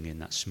sing in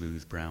that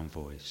smooth brown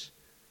voice,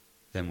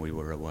 then we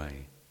were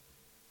away.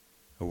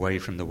 Away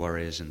from the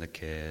worries and the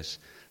cares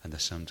and the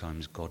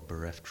sometimes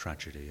God-bereft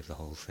tragedy of the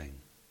whole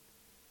thing.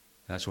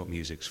 That's what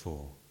music's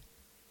for.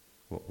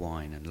 What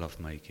wine and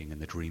love-making and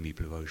the dreamy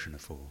blue ocean are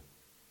for.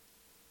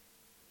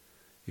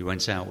 He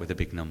went out with the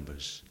big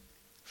numbers.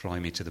 Fly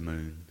Me to the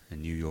Moon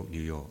and New York,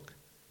 New York.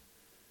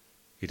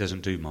 He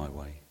doesn't do my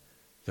way,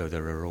 though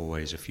there are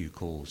always a few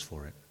calls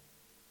for it.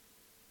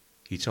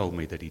 He told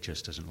me that he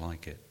just doesn't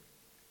like it,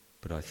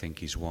 but I think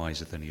he's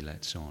wiser than he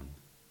lets on,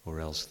 or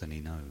else than he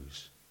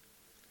knows.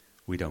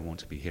 We don't want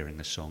to be hearing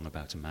a song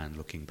about a man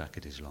looking back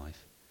at his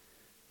life.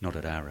 Not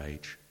at our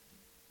age.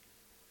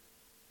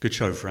 Good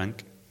show,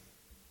 Frank.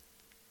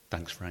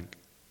 Thanks, Frank.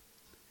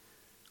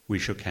 We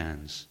shook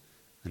hands,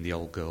 and the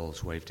old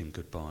girls waved him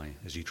goodbye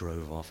as he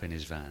drove off in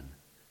his van.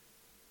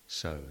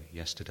 So,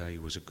 yesterday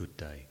was a good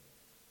day.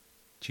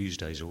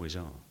 Tuesdays always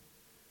are.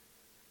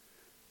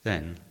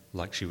 Then,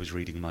 like she was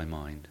reading my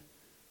mind,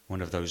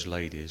 one of those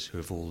ladies who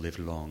have all lived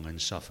long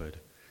and suffered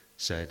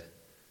said,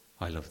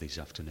 "I love these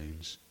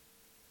afternoons."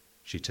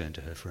 She turned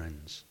to her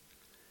friends.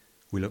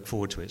 "We look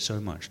forward to it so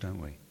much,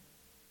 don't we?"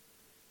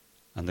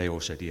 And they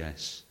all said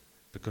yes,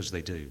 because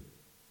they do.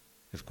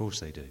 Of course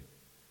they do.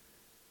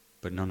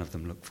 But none of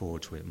them look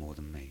forward to it more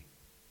than me.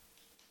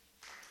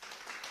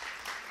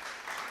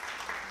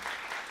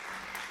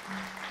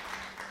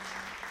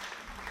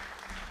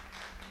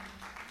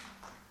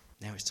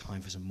 Now it's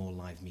time for some more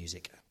live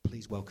music.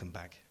 Please welcome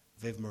back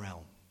Viv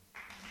Morel.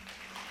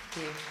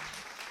 Thank you.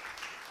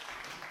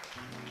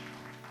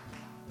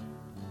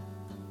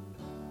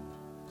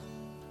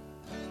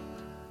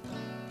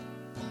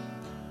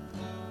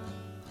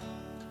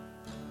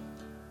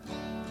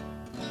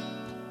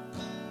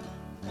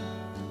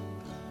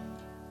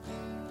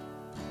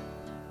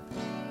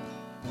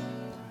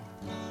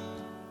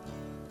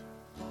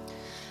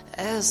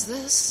 As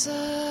the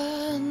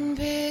sun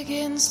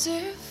begins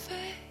to fade,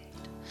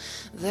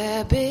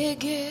 there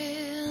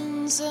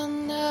begins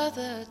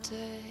another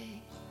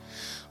day,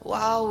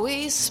 while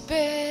we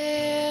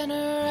spin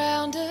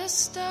around a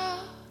star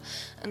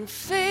and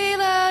feel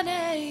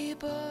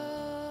unable.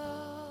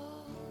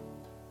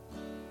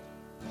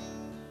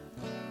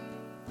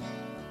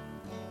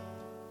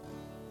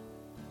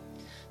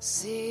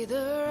 See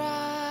the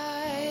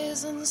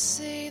rise and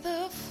see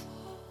the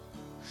fall,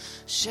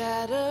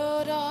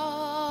 shadowed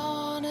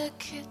on a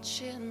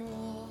kitchen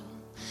wall,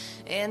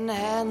 in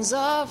hands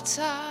of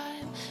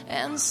time,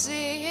 and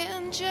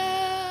seeing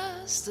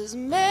just as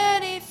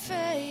many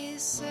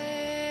faces.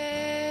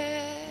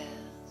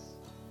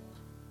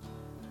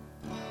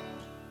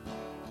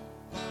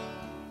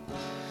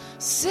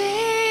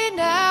 See,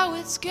 now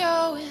it's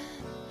going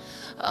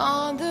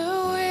on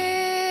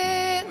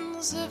the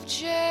winds of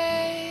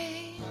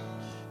change,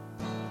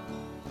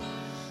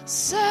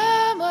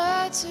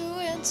 summer to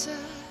winter,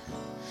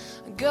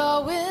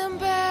 going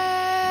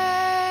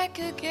back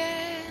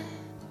again,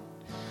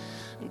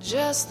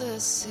 just the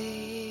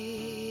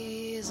seasons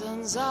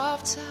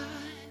of time,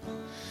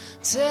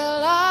 till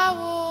I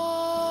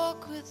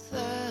walk with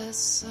the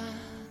sun.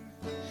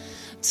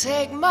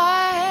 Take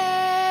my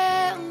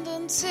hand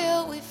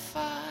until we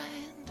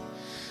find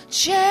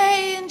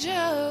change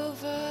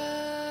over.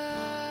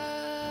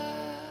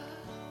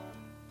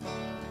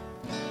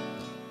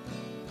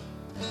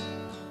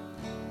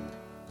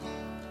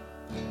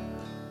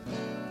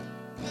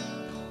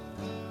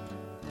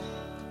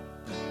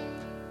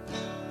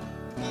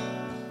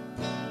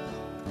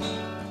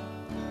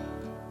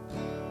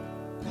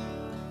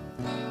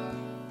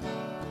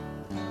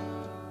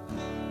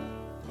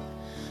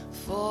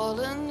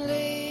 Fallen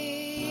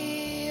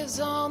leaves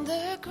on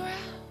the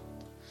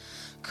ground,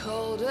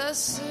 colder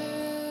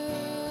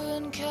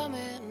soon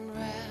coming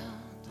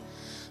round.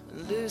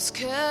 Loose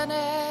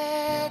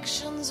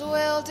connections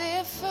will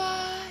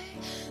defy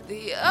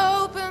the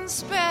open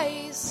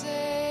spaces.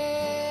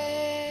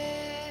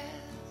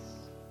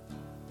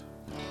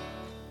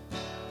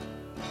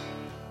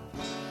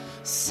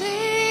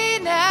 See,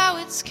 now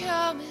it's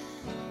coming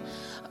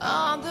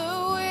on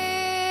the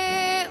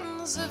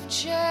winds of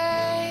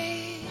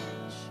change.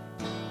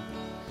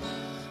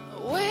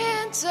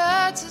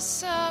 Winter to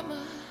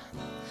summer,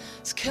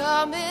 it's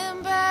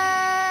coming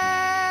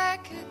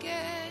back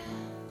again,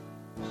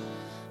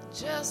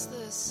 just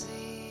the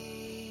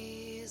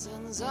seasons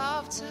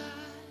of time,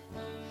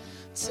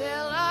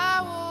 till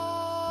I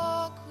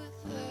walk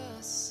with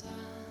the sun.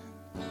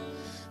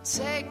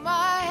 Take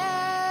my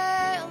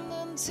hand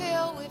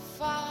until we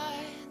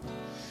find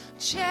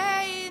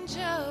change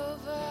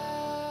over.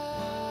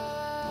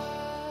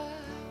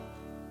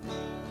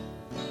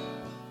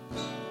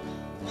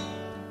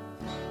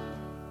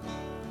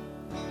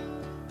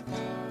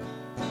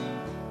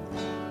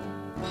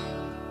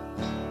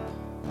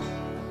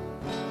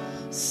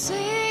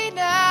 See,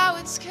 now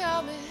it's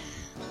coming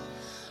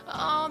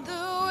on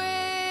the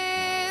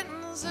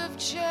winds of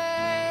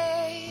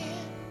change.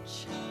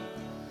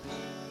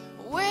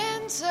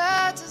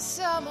 Winter to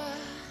summer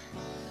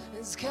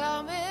is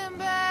coming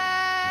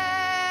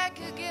back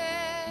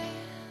again,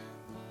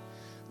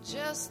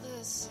 just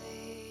the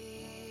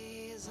seasons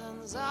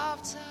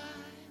of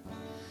time,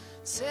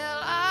 till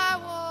I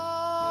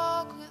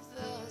walk with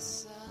the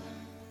sun.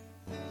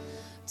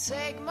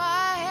 Take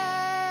my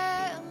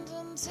hand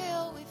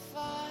until we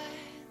find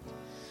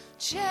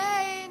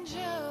change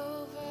over.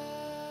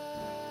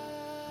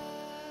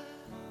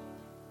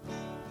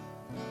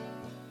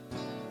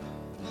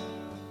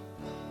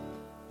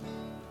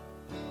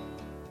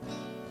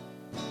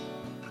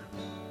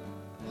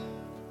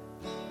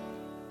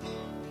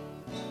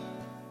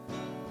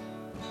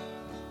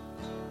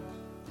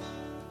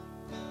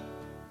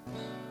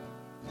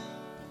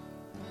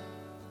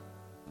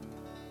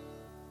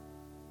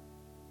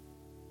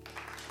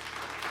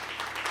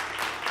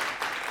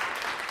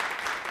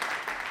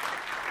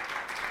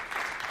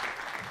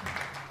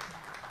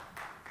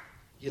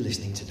 You're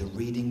listening to the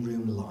Reading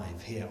Room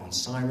live here on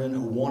Siren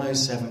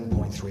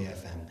 107.3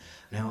 FM.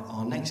 Now,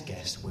 our next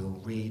guest will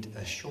read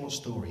a short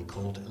story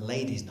called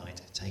Ladies'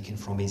 Night, taken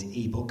from his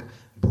ebook,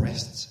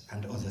 Breasts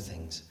and Other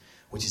Things,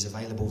 which is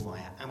available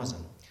via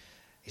Amazon.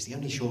 It's the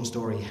only short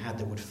story he had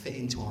that would fit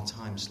into our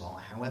time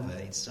slot. However,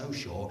 it's so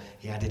short,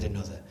 he added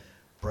another,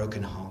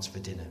 Broken Hearts for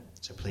Dinner.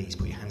 So please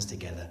put your hands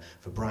together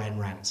for Brian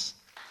Rance.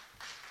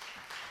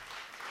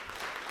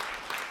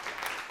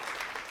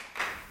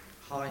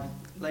 Hi,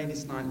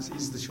 Ladies' Night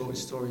is the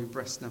shortest story of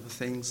Breasts and Other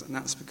Things, and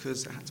that's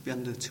because it had to be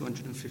under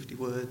 250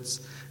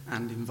 words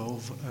and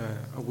involve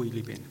a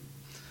wheelie bin.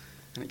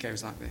 And it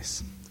goes like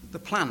this. The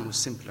plan was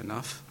simple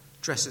enough.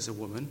 dress as a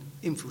woman,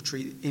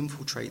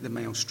 infiltrate the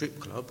male strip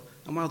club,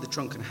 and while the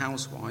drunken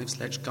housewives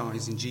ledged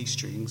guys in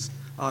G-strings,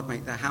 I'd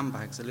make their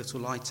handbags a little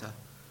lighter.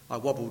 I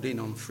wobbled in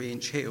on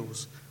 3-inch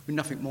heels, with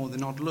nothing more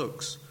than odd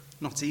looks,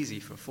 not easy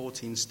for a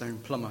 14-stone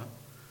plumber.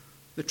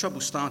 The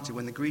trouble started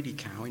when the greedy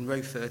cow in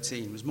row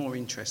 13 was more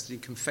interested in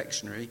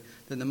confectionery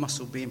than the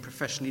muscle being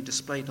professionally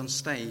displayed on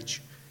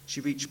stage. She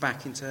reached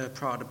back into her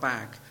Prada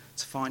bag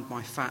to find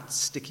my fat,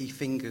 sticky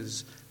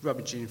fingers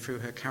rummaging through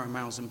her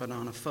caramels and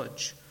banana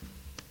fudge.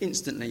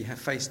 Instantly, her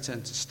face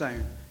turned to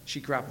stone. She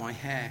grabbed my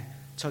hair,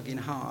 tugging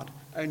hard,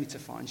 only to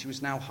find she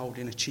was now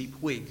holding a cheap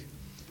wig.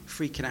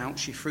 Freaking out,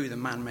 she threw the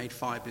man-made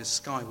fibres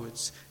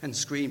skywards and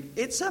screamed,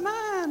 "It's a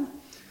man!"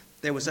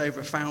 There was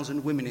over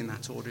 1,000 women in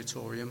that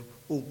auditorium,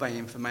 all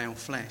baying for male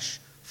flesh.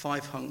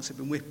 5 hunks had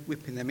been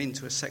whipping them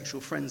into a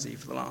sexual frenzy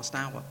for the last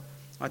hour.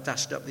 I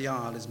dashed up the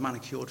aisle as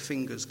manicured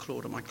fingers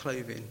clawed at my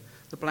clothing.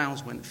 The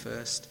blouse went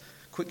first,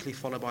 quickly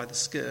followed by the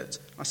skirt.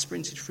 I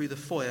sprinted through the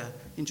foyer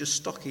in just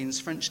stockings,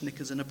 French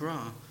knickers and a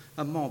bra.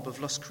 A mob of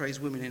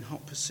lust-crazed women in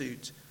hot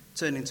pursuit.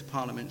 Turning to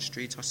Parliament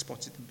Street, I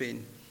spotted the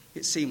bin.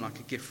 It seemed like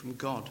a gift from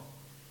God.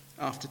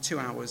 After 2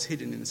 hours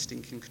hidden in the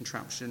stinking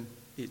contraption,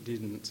 it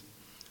didn't.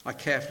 I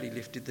carefully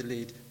lifted the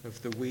lid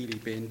of the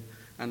wheelie bin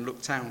and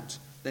looked out,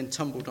 then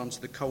tumbled onto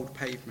the cold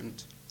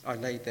pavement. I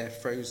laid there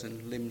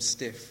frozen, limbs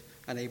stiff,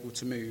 unable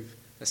to move.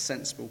 A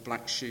sensible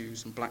black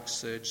shoes and black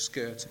serge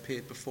skirt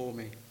appeared before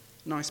me.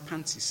 "Nice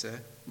panties, sir.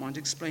 Mind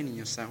explaining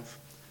yourself?"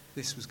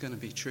 This was going to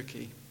be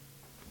tricky.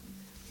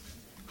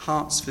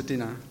 Hearts for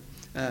Dinner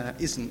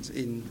isn't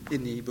in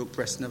the ebook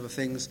Breasts and Other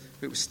Things,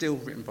 but it was still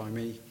written by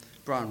me,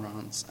 Brian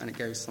Rance, and it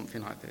goes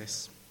something like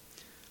this.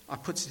 I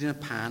put it in a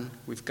pan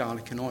with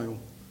garlic and oil.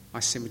 I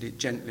simmered it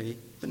gently,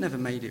 but never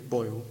made it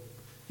boil.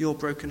 Your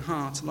broken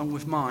heart, along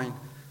with mine,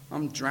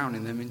 I'm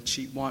drowning them in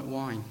cheap white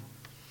wine.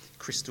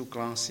 Crystal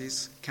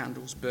glasses,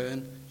 candles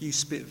burn, you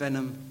spit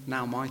venom,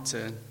 now my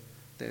turn.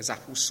 There's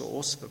apple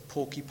sauce for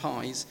porky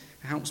pies,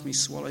 it helps me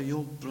swallow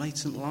your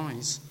blatant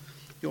lies.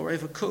 You're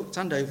overcooked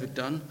and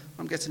overdone,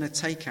 I'm getting a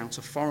takeout,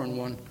 a foreign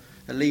one,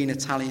 a lean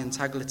Italian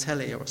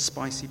tagliatelle or a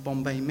spicy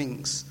Bombay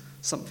minx,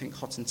 something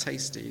hot and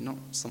tasty, not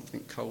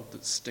something cold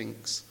that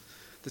stinks.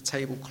 The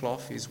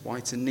tablecloth is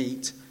white and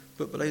neat,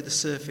 but below the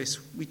surface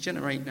we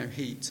generate no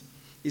heat.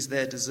 Is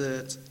there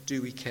dessert?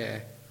 Do we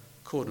care?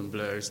 Cordon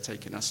bleu is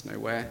taking us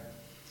nowhere.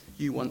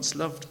 You once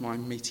loved my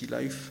meaty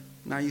loaf,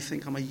 now you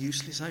think I'm a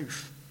useless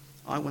oaf.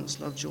 I once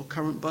loved your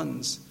currant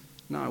buns,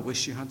 now I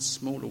wish you had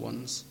smaller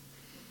ones.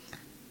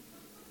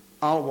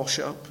 I'll wash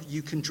up,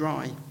 you can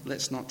dry,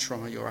 let's not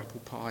try your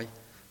apple pie.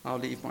 I'll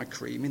leave my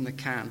cream in the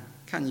can.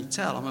 Can you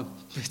tell I'm a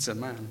bitter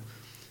man?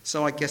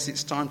 So I guess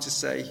it's time to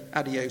say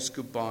adios,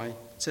 goodbye.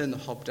 Turn the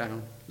hob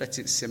down, let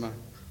it simmer.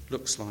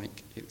 Looks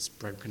like it's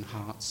broken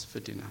hearts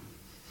for dinner.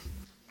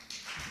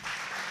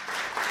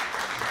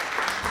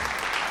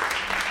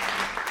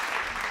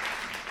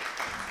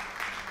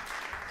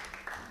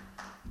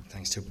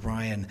 Thanks to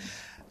Brian.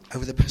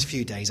 Over the past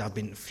few days, I've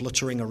been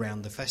fluttering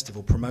around the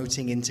festival,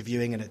 promoting,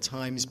 interviewing, and at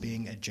times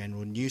being a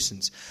general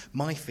nuisance.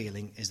 My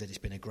feeling is that it's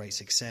been a great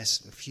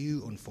success. A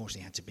few,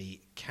 unfortunately, had to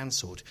be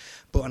cancelled.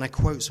 But, and I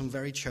quote some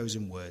very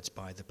chosen words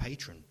by the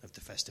patron of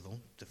the festival,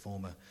 the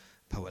former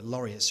Poet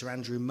Laureate, Sir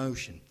Andrew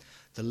Motion.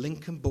 The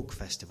Lincoln Book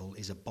Festival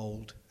is a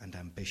bold and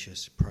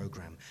ambitious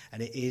programme,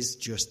 and it is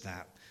just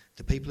that.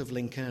 The people of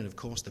Lincoln, and of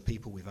course the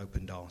people we've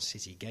opened our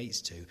city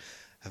gates to,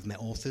 have met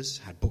authors,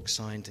 had books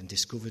signed, and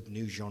discovered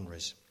new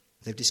genres.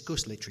 They've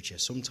discussed literature,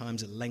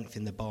 sometimes at length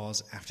in the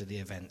bars after the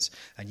events.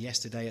 And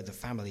yesterday at the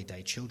Family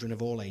Day, children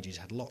of all ages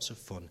had lots of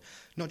fun,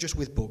 not just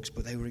with books,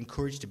 but they were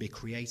encouraged to be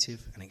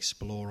creative and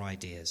explore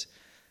ideas.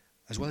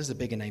 As well as the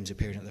bigger names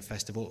appearing at the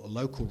festival,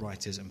 local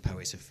writers and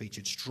poets have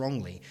featured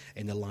strongly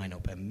in the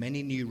lineup, and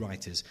many new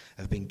writers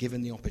have been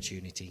given the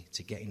opportunity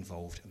to get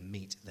involved and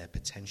meet their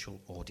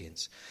potential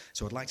audience.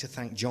 So I'd like to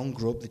thank John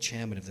Grubb, the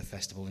chairman of the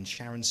festival, and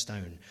Sharon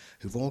Stone,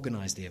 who've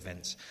organised the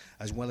events,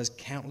 as well as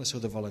countless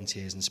other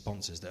volunteers and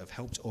sponsors that have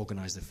helped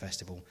organise the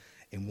festival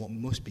in what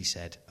must be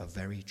said are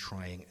very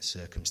trying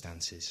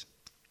circumstances.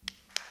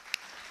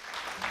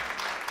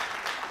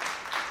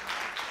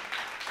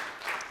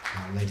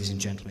 Ladies and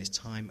gentlemen, it's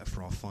time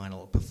for our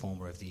final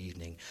performer of the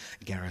evening,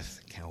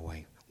 Gareth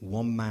Calway.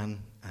 One Man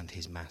and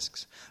His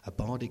Masks, a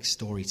bardic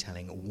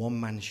storytelling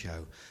one-man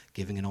show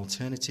giving an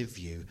alternative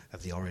view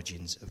of the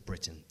origins of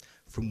Britain,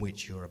 from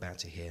which you're about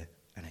to hear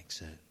an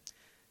excerpt.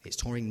 It's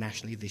touring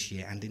nationally this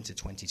year and into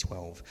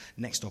 2012.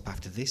 Next up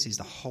after this is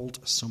the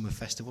Holt Summer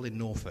Festival in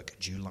Norfolk,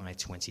 July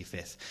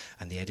 25th,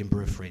 and the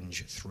Edinburgh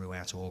Fringe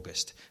throughout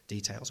August.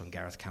 Details on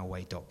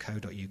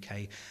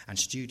garethcalway.co.uk, and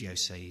studio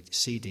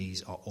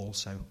CDs are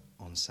also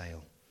on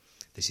sale.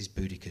 This is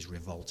Boudicca's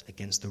Revolt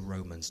Against the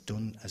Romans,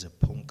 done as a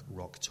punk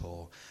rock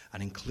tour,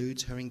 and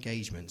includes her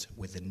engagement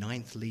with the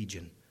 9th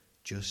Legion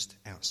just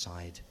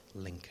outside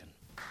Lincoln.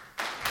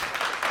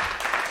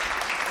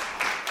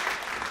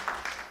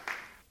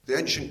 The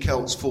ancient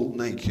Celts fought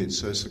naked,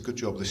 so it's a good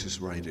job this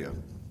is radio.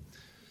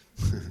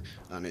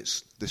 And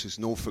this is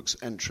Norfolk's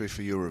entry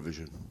for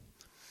Eurovision.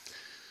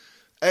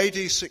 AD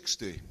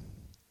 60,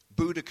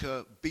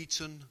 Boudicca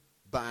beaten,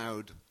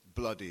 bowed,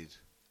 bloodied,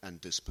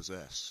 and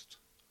dispossessed.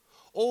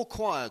 All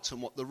quiet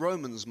on what the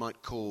Romans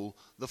might call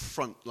the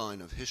front line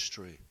of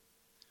history.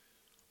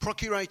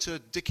 Procurator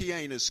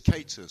Decianus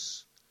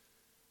Catus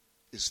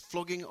is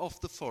flogging off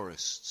the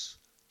forests,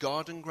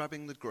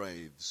 garden-grabbing the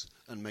graves,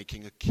 and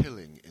making a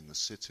killing in the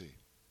city.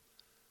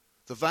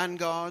 The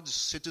vanguards,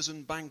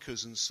 citizen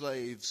bankers and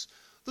slaves,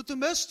 the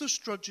domestos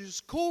drudges,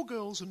 call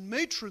girls and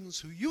matrons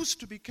who used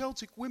to be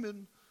Celtic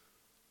women,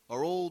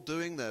 are all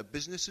doing their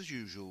business as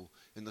usual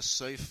in the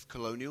safe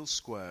colonial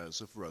squares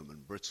of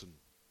Roman Britain.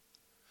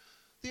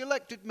 The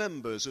elected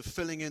members are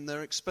filling in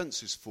their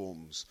expenses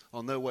forms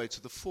on their way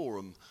to the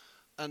forum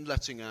and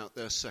letting out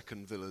their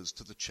second villas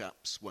to the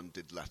chaps one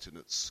did Latin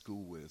at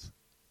school with.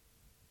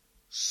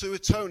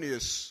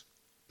 Suetonius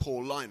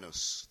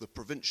Paulinus, the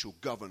provincial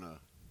governor,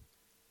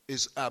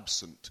 is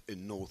absent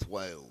in North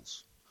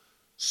Wales,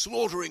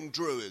 slaughtering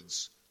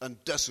druids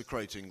and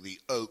desecrating the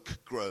oak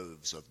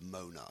groves of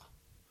Mona,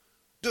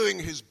 doing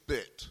his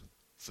bit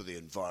for the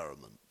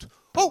environment.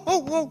 Oh,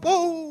 oh, oh,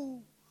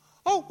 oh!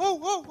 Oh, oh,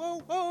 oh,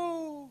 oh,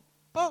 oh!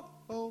 Oh,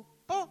 oh,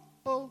 oh,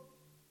 oh!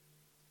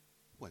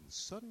 When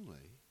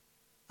suddenly,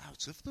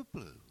 out of the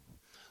blue,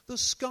 the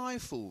sky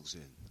falls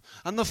in,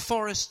 and the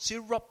forests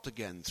erupt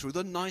again through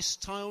the nice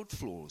tiled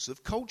floors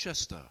of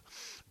Colchester.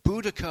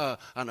 Boudicca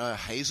and her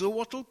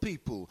hazel-wattle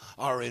people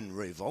are in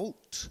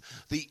revolt.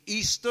 The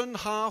eastern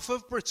half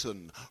of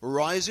Britain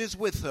rises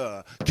with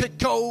her.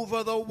 Kick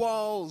over the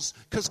walls,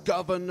 'cause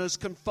governors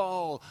can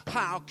fall.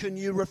 How can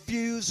you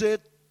refuse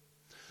it?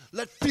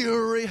 Let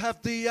fury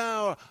have the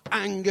hour.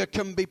 Anger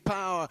can be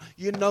power.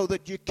 You know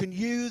that you can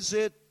use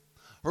it.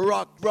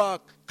 Rock,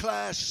 rock,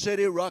 clash,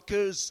 city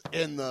rockers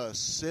in the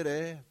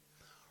city.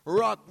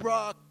 Rock,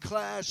 rock,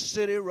 clash,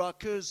 city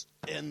rockers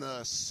in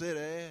the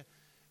city.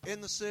 In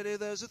the city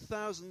there's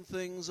 1,000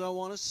 things I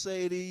want to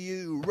say to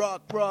you.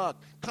 Rock,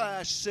 rock,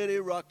 clash, city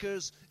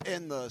rockers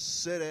in the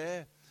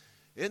city.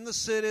 In the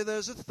city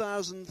there's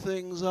 1,000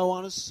 things I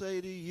want to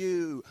say to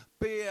you.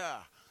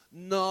 Beer,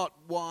 not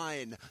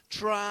wine.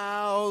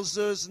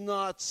 Trousers,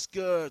 not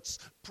skirts.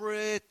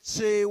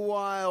 Pretty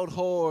wild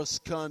horse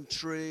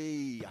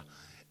country.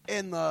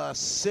 In the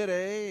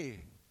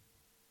city.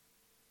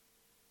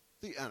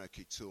 The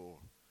Anarchy Tour,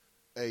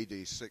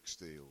 AD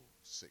 60 or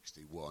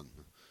 61.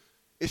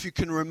 If you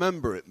can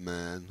remember it,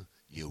 man,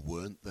 you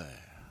weren't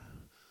there.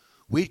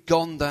 We'd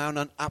gone down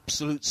an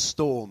absolute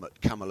storm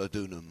at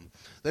Camulodunum.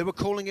 They were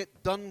calling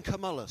it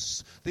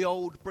Duncamulus, the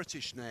old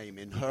British name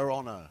in her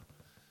honour.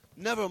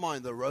 Never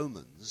mind the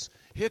Romans.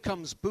 Here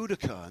comes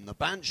Boudicca and the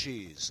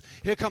Banshees.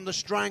 Here come the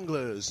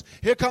Stranglers.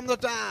 Here come the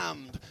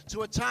Damned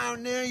to a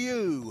town near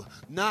you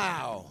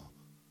now.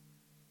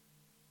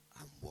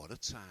 And what a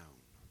town.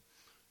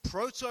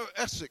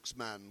 Proto-Essex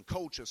man,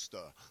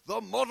 Colchester,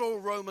 the model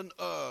Roman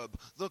herb,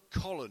 the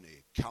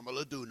colony,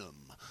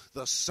 Camulodunum,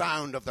 the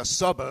sound of the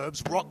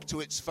suburbs rocked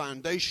to its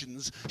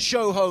foundations,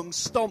 show home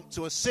stomped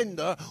to a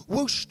cinder,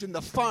 whooshed in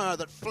the fire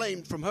that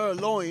flamed from her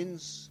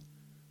loins.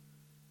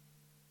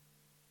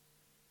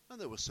 And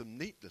there were some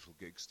neat little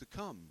gigs to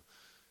come,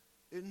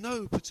 in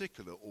no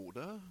particular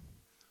order.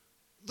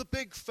 The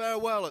big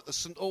farewell at the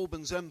St.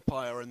 Albans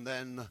Empire, and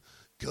then,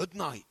 good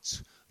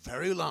night,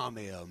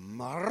 Verulamium,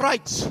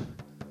 right!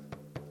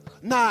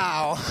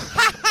 Now,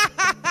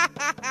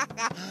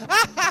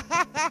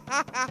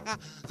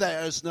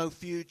 there's no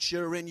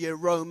future in your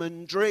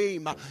Roman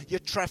dream, your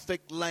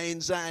traffic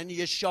lanes and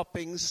your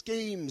shopping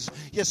schemes,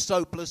 your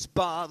soapless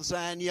baths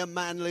and your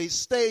manly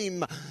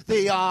steam.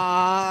 The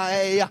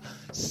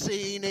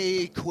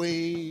Iceni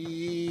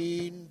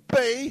Queen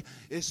Bee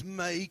is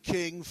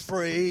making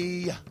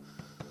free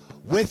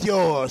with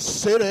your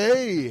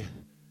city.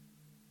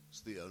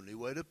 It's the only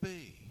way to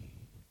be.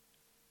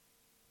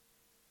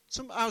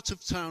 Some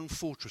out-of-town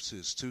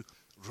fortresses to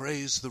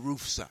raise the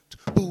roofs at.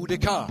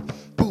 Boudicca,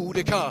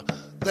 Boudicca,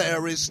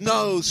 there is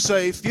no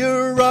safe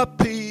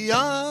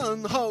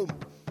European home.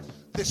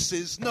 This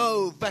is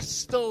no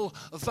Vestal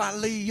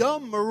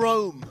Vallium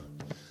Rome.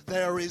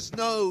 There is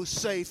no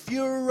safe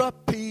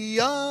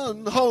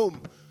European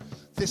home.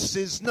 This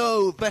is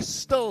no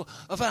Vestal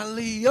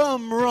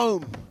Vallium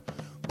Rome.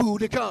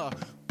 Boudicca,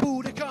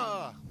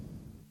 Boudicca.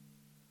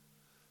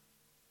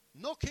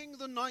 Knocking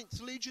the 9th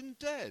Legion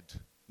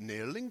dead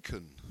near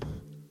Lincoln.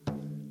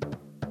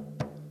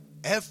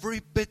 Every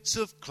bit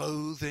of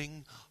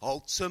clothing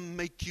ought to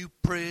make you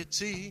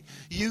pretty.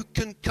 You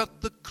can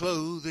cut the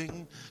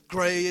clothing,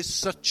 grey is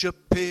such a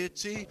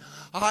pity.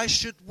 I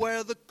should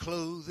wear the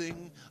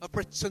clothing of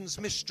Britain's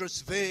Mistress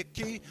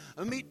Vicky.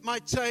 And meet my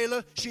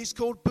tailor, she's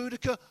called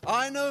Boudicca.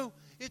 I know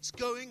it's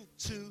going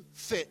to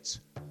fit.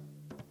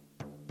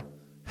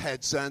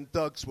 Heads and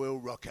dugs will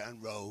rock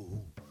and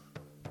roll.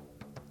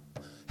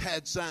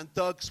 Heads and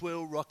dugs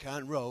will rock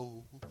and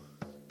roll.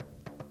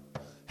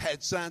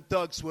 Heads and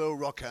dugs will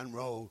rock and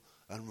roll,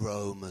 and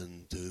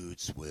Roman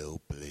dudes will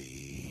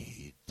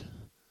bleed.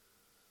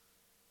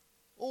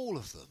 All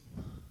of them,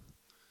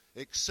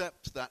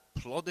 except that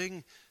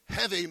plodding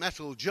heavy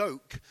metal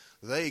joke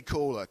they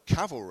call a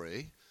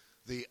cavalry,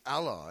 the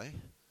ally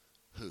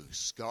Who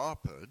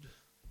scarpered?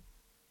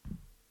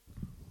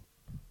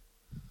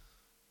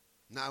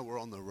 Now we're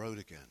on the road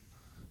again.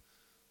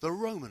 The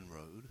Roman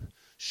road,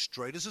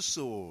 straight as a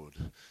sword,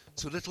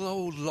 to little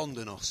old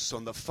Londonos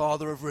on the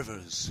father of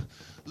rivers.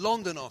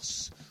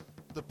 Londonos,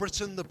 the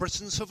Britain the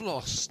Britons have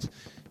lost.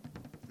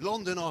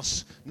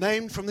 Londonos,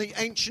 named from the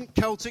ancient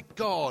Celtic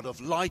god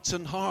of light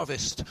and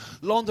harvest.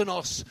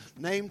 Londonos,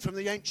 named from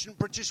the ancient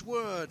British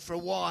word for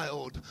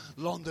wild.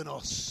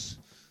 Londonos,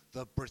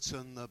 the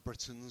Britain the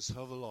Britons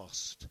have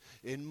lost.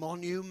 In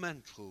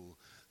monumental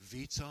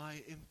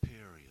vitae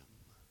imperium.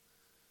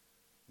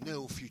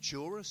 Nil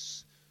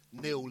futurus,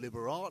 nil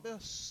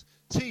liberatus,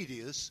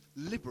 tedious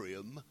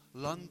librium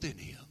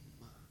Londinium.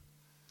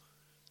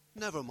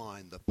 Never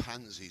mind the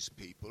pansies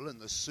people and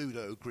the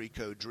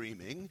pseudo-Greco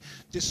dreaming,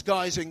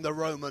 disguising the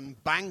Roman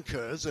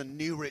bankers and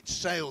new rich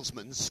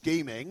salesmen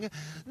scheming.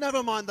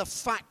 Never mind the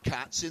fat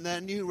cats in their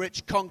new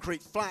rich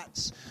concrete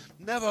flats.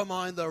 Never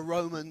mind the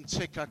Roman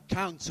tick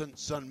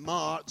accountants and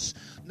marts.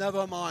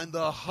 Never mind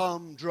the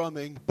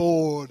humdrumming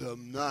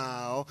boredom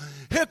now.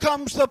 Here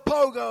comes the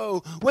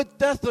pogo with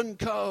Death and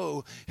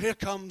Co. Here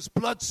comes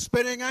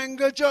blood-spitting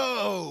Anger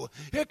Joe.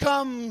 Here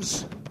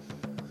comes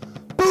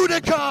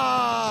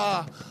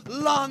Boudica!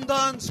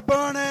 London's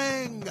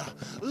burning!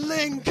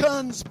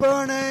 Lincoln's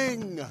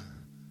burning!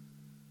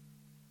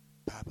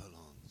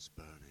 Babylon's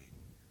burning.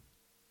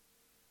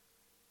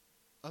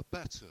 A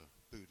better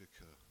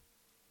Boudica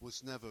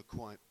was never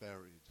quite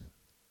buried.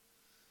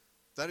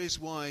 That is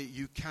why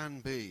you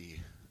can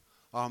be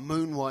our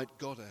moon-white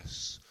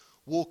goddess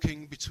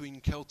walking between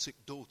Celtic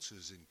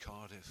daughters in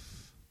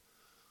Cardiff.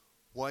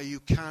 Why you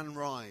can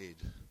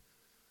ride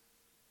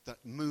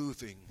that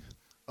moving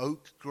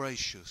oak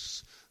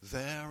gracious,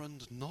 there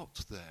and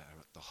not there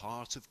at the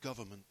heart of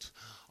government,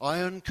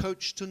 iron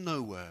coach to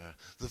nowhere,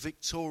 the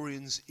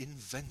Victorians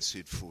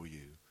invented for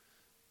you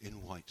in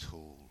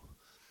Whitehall.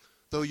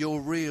 Though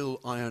your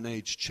real Iron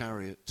Age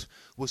chariot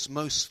was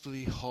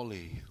mostly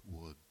holly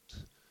wood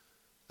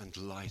and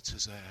light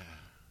as air.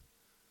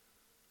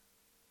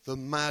 The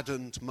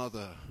maddened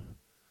mother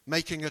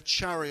making a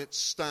chariot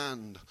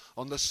stand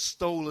on the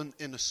stolen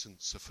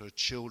innocence of her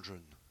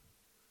children.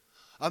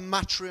 A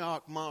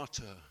matriarch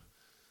martyr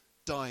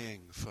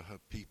dying for her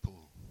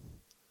people.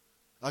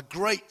 A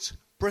great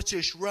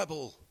British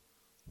rebel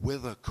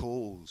with a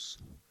cause.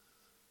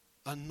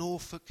 A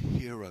Norfolk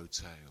hero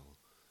tale.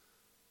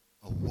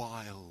 A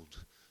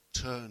wild,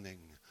 turning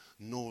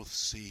North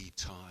Sea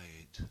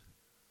tide.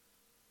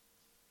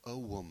 A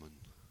woman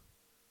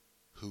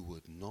who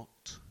would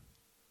not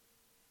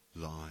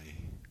lie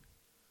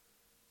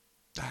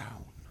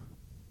down.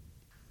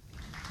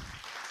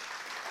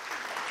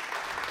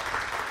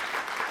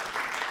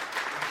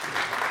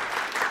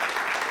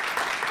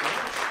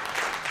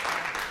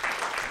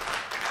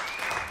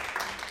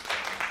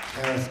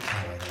 Gareth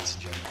Calway, ladies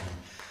and gentlemen.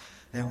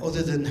 Now,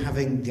 other than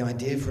having the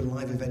idea for a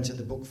live event at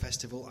the book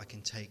festival, I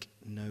can take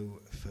no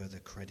further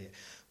credit.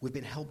 We've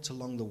been helped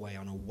along the way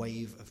on a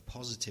wave of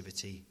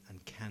positivity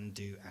and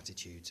can-do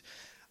attitudes.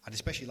 I'd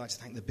especially like to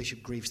thank the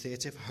Bishop Greaves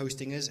Theatre for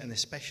hosting us, and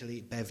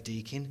especially Bev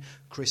Deakin,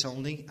 Chris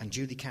Olney and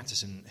Julie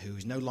Catterson, who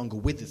is no longer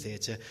with the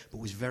theatre but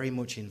was very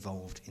much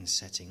involved in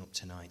setting up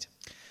tonight.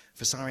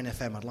 For Siren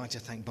FM, I'd like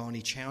to thank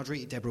Barney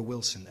Chowdhury, Deborah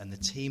Wilson and the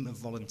team of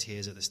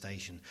volunteers at the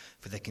station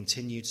for their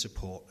continued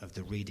support of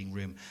the reading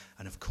room,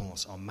 and of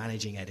course our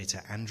managing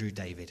editor Andrew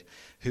David,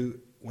 who,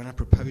 when I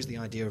proposed the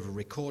idea of a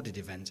recorded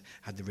event,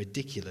 had the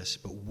ridiculous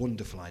but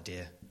wonderful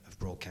idea of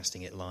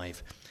broadcasting it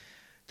live.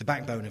 The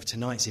backbone of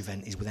tonight's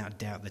event is without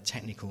doubt the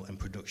technical and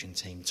production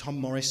team. Tom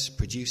Morris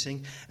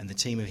producing and the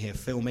team here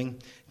filming,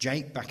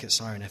 Jake back at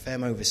Siren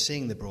FM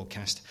overseeing the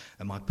broadcast,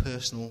 and my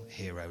personal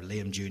hero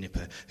Liam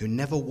Juniper, who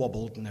never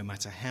wobbled no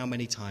matter how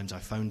many times I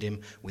phoned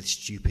him with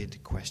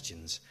stupid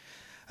questions.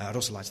 I'd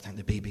also like to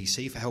thank the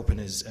BBC for helping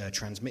us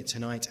transmit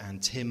tonight,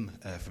 and Tim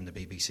from the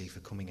BBC for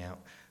coming out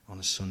on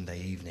a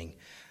Sunday evening.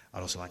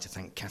 I'd also like to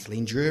thank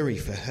Kathleen Drury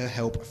for her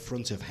help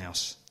front of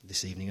house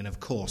this evening, and of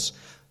course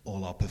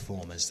all our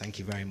performers. Thank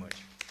you very much.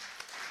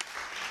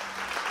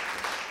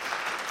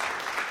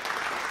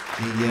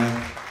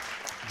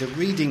 The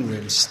reading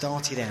room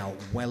started out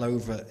well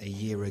over a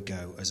year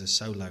ago as a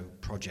solo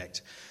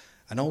project.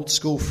 An old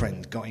school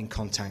friend got in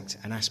contact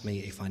and asked me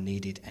if I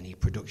needed any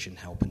production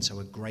help, and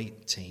so a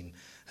great team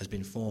has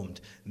been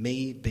formed.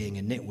 Me being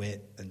a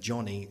nitwit and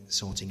Johnny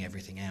sorting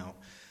everything out.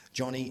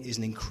 Johnny is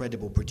an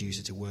incredible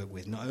producer to work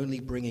with, not only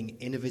bringing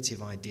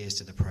innovative ideas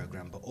to the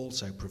programme, but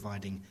also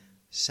providing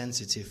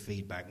sensitive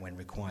feedback when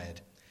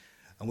required.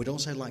 And we'd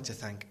also like to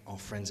thank our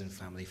friends and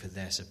family for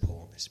their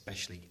support,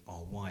 especially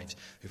our wives,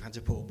 who've had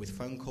to put up with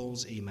phone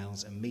calls,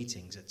 emails and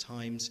meetings at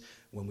times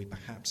when we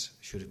perhaps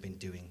should have been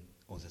doing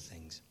other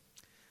things.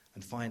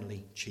 And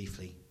finally,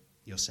 chiefly,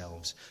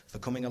 yourselves, for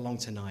coming along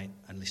tonight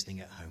and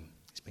listening at home.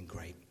 It's been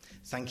great.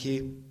 Thank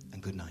you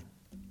and good night.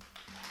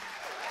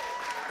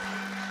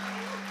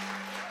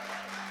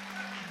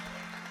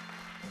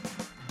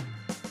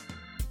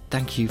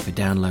 Thank you for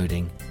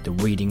downloading the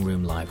Reading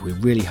Room Live. We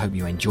really hope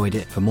you enjoyed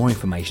it. For more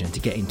information and to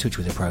get in touch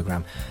with the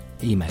programme,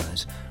 email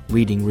us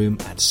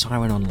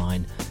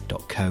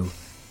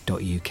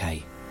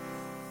readingroom@sirenonline.co.uk.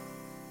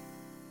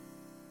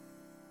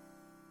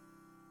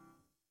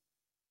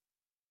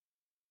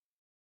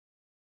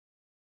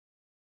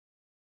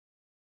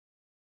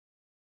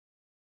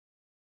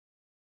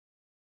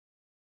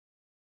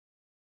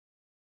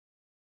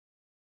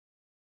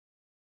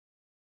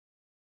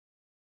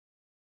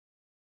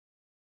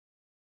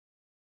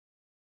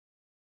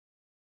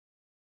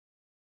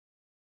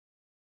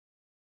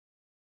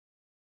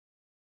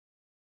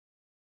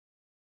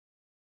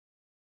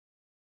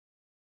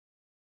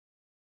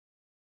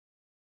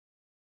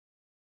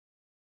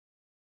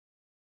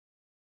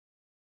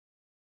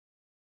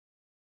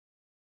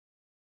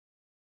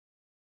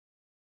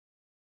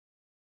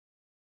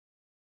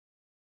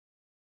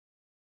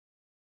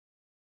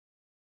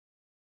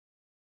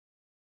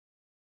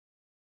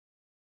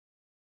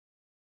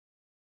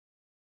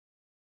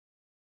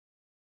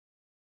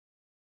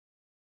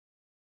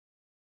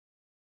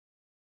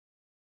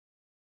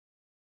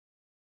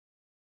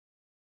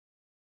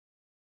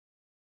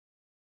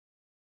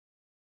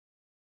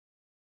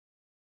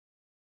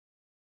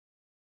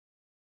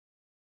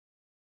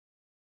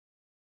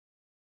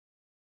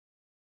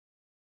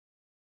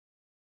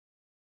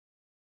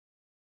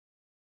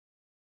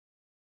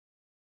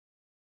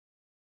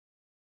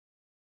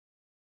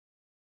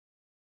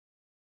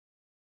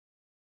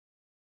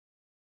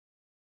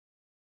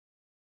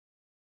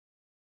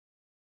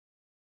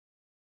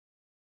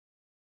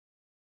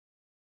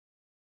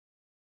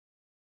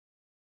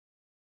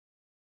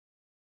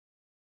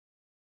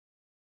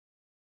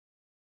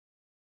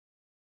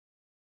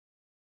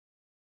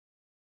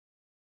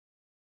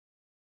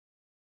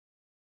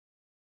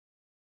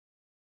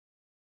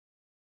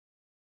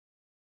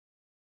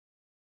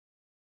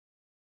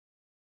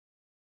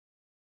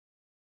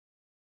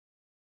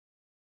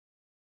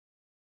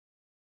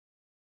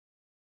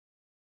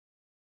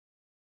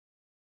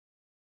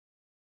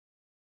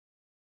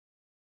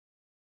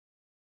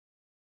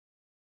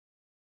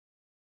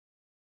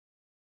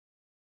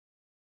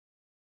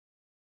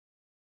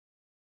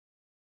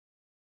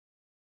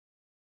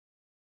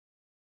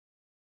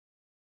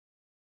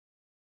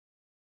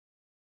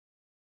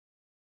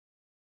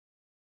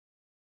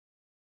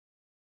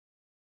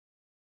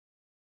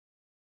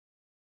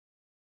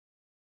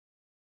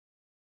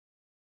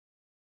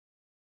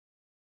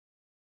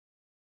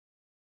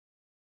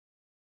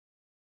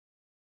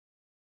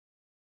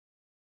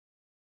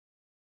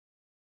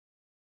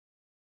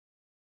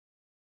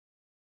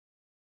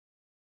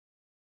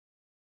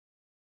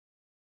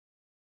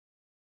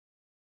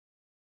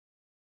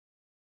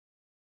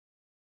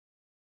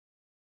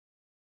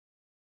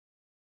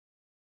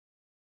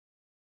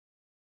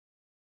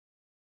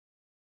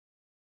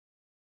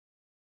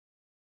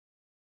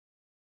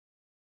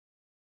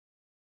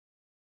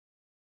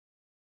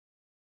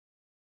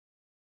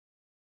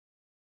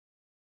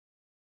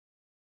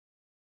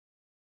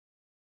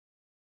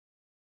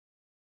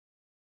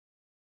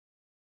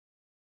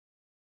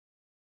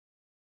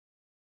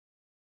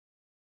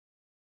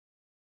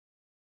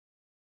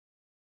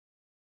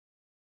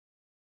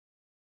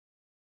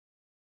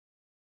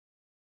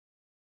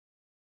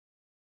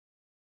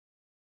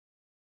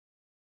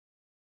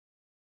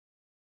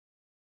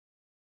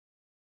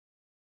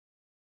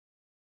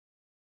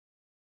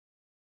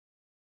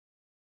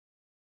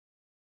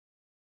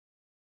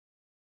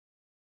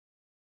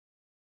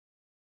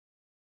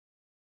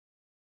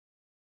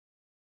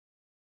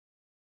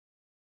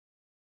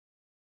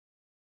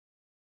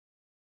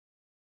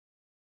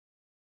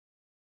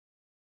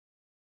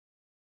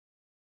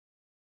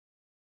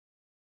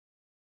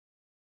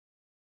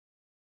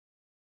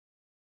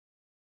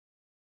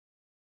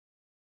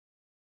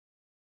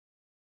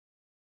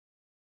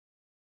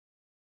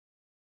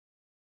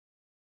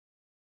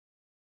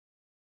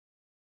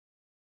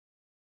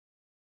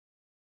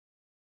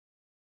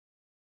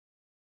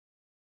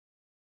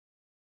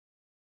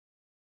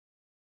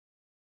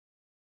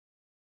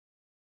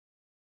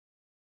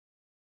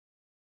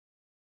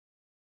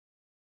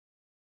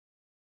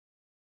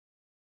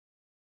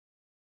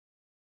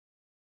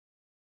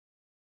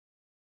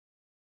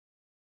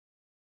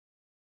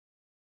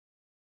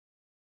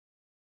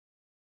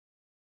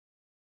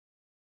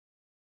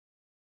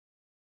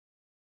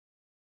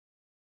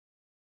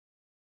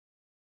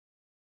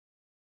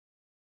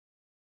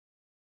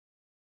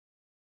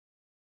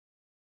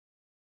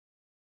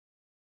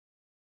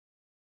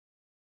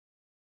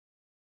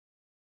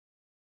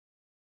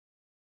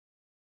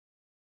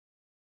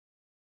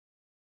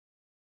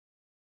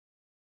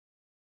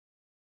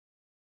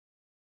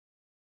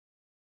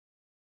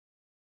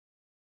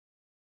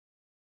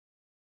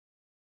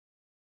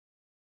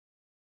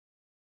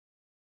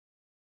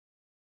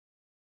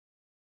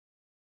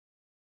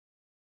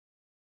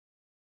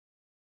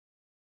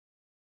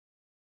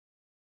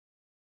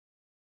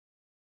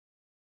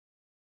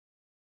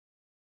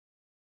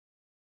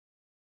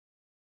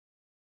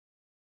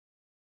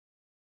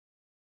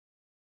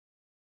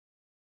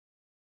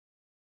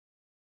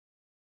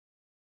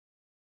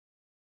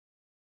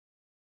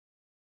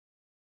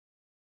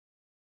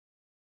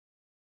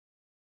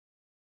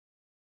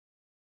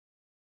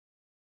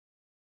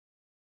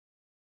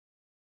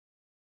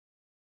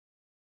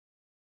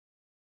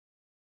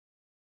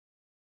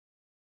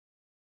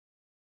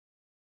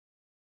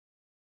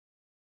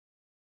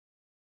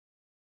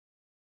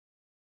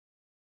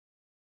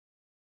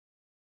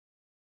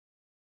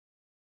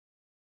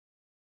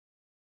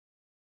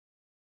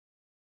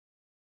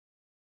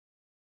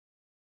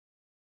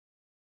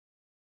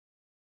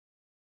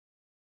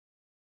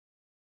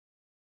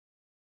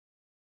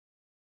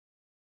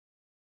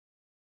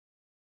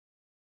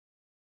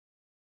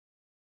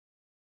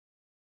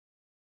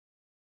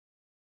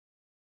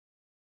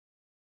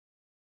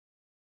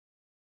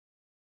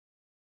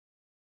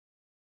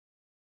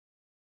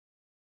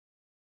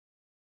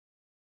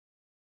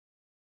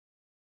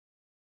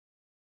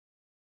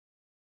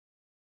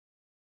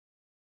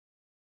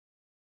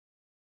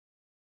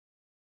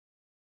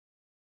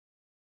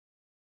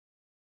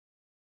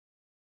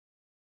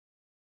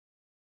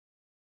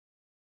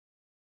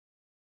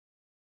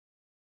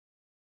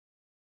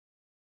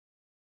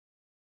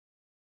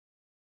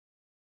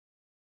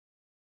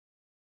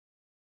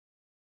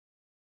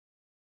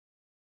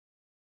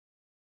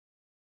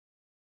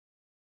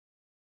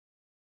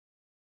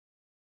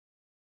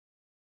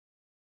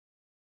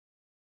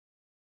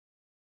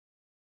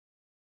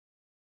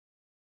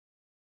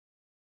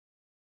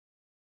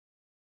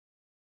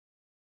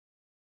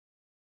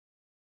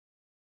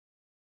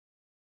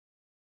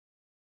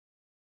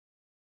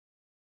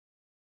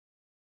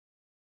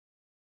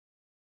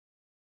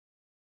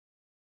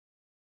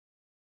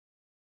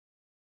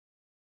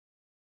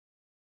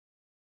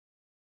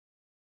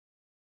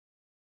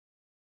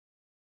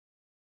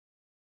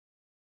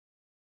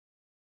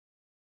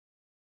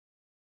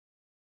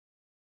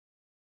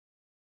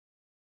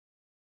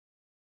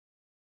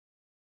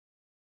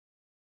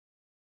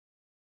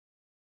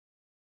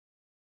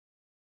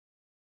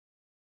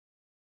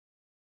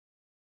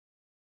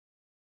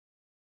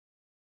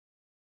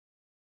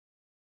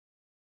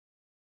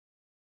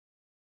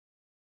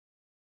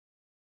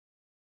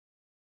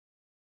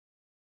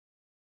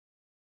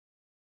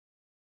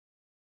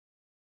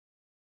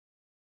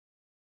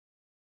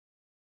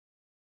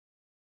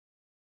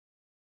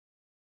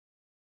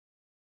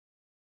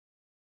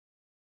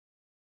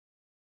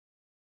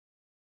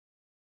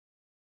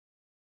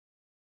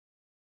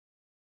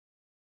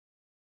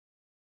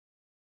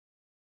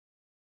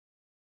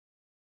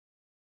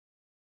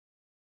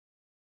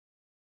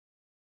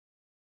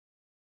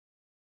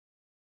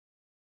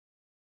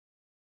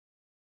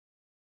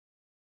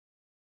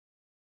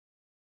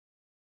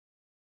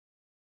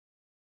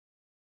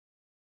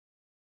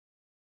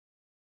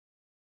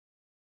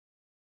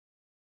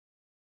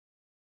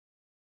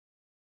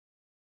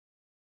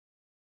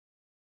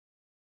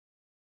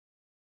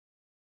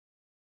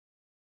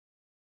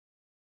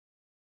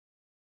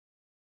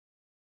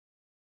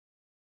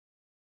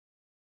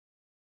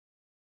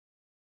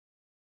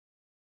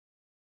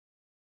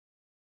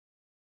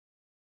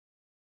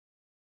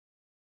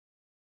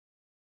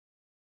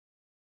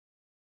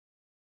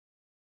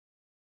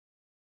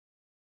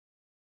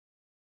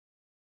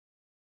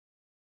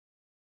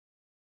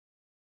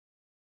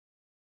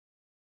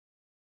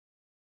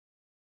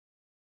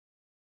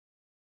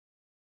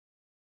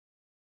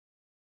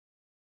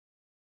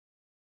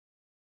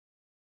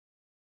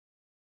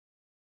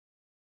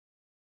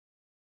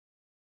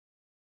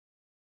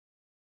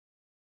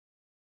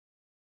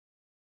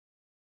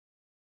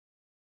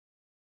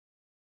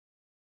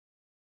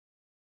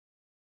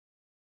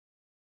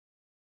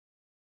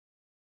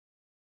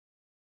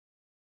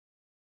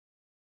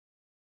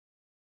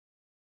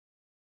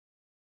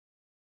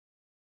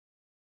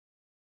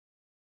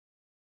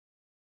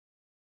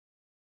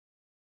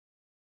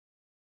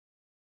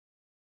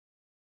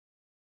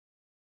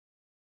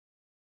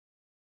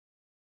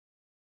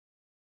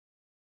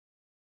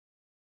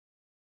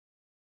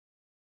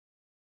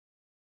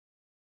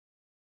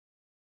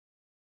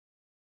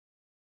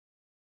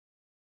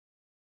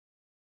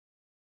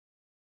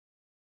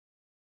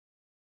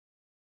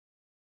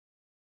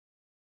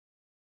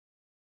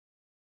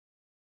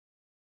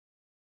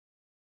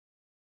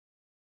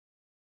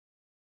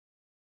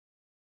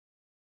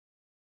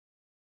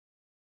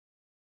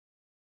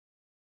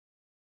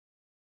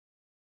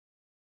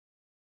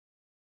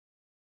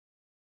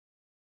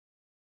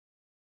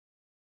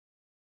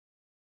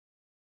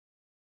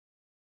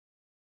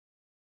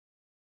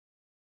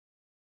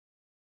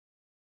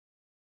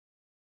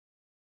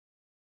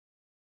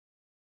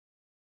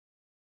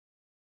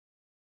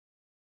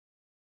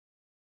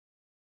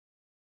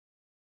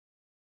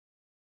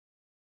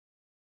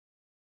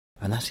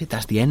 And that's it.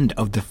 That's the end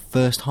of the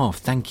first half.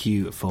 Thank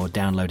you for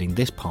downloading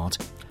this part.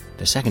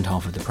 The second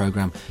half of the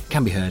programme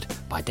can be heard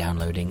by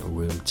downloading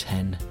Room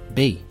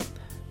 10B.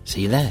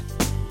 See you there.